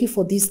 Thank you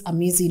for this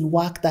amazing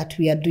work that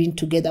we are doing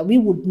together. We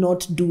would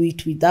not do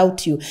it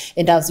without you.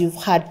 And as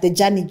you've heard, the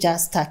journey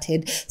just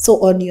started. So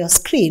on your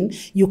screen,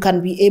 you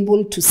can be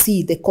able to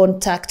see the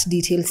contact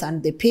details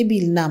and the pay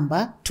bill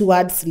number to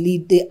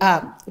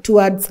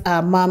towards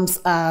mom's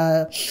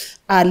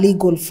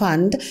legal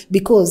fund,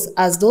 because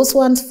as those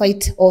ones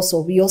fight also,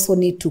 we also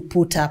need to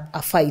put up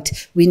a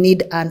fight. We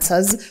need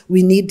answers,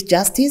 we need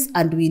justice,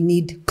 and we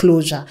need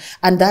closure.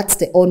 And that's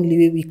the only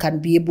way we can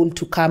be able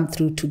to come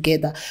through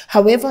together.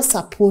 However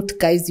support,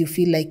 guys, you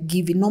feel like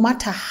giving, no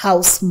matter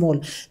how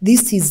small,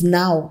 this is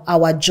now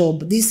our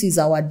job, this is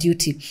our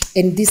duty,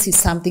 and this is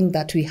something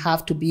that we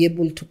have to be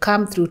able to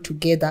come through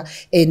together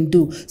and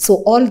do.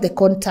 So all the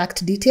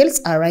contact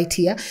details are right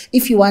here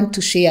if you want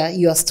to share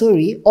your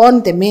story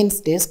on the men's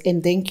desk.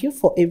 And thank you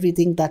for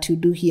everything that you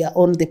do here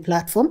on the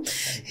platform.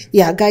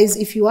 Yeah, guys,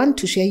 if you want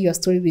to share your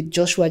story with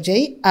Joshua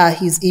J,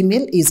 his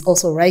email is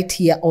also right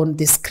here on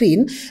the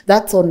screen.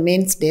 That's on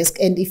men's desk.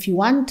 And if you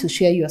want to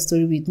share your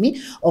story with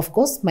me, of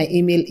course, my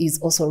email is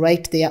also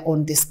right there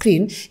on the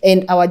screen.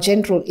 And our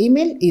general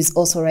email is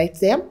also right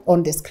there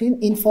on the screen,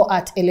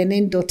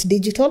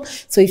 info@lnn.digital.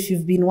 So if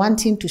you've been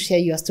wanting to share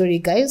your story,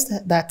 guys,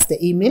 that's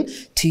the email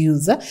to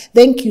use.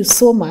 Thank you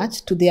so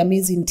much to the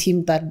amazing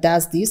team that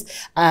does this.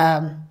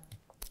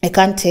 I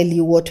can't tell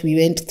you what we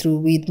went through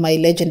with my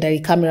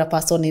legendary camera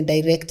person and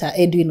director,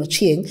 Edwin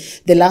Ochieng,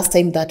 the last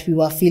time that we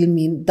were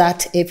filming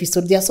that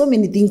episode. There are so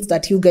many things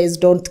that you guys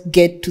don't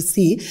get to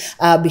see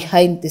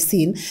behind the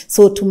scene.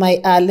 So to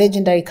my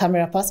legendary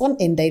camera person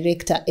and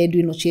director,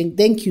 Edwin Ochieng,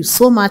 thank you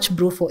so much,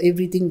 bro, for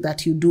everything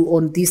that you do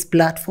on this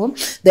platform.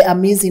 The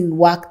amazing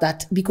work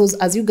that, because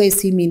as you guys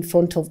see me in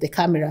front of the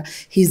camera,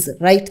 he's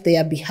right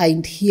there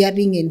behind,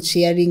 hearing and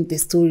sharing the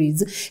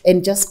stories,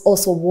 and just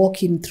also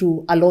walking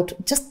through a lot,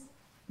 just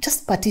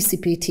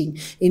participating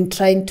in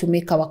trying to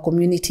make our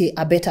community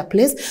a better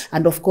place.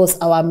 And of course,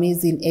 our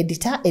amazing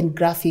editor and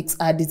graphics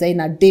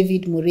designer,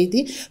 David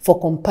Murithi, for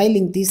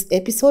compiling this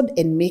episode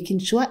and making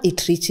sure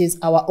it reaches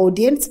our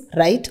audience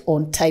right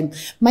on time.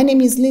 My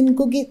name is Lynn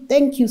Ngugi.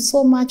 Thank you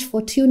so much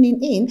for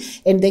tuning in,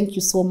 and thank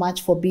you so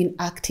much for being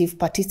active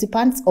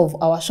participants of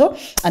our show.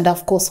 And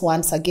of course,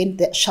 once again,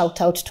 the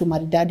shout out to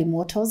Maridadi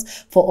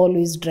Motors for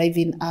always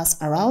driving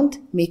us around,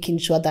 making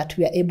sure that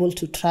we are able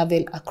to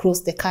travel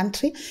across the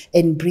country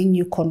and bring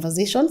you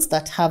conversations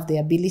that have the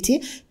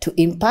ability to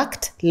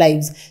impact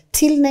lives.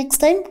 Till next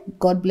time,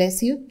 God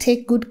bless you.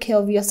 Take good care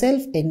of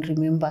yourself and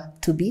remember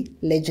to be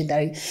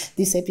legendary.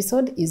 This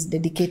episode is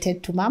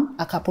dedicated to Mom.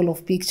 A couple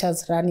of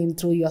pictures running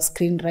through your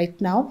screen right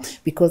now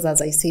because,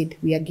 as I said,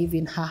 we are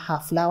giving her her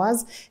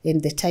flowers,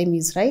 and the time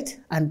is right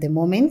and the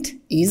moment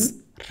is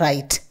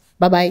right.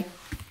 Bye-bye.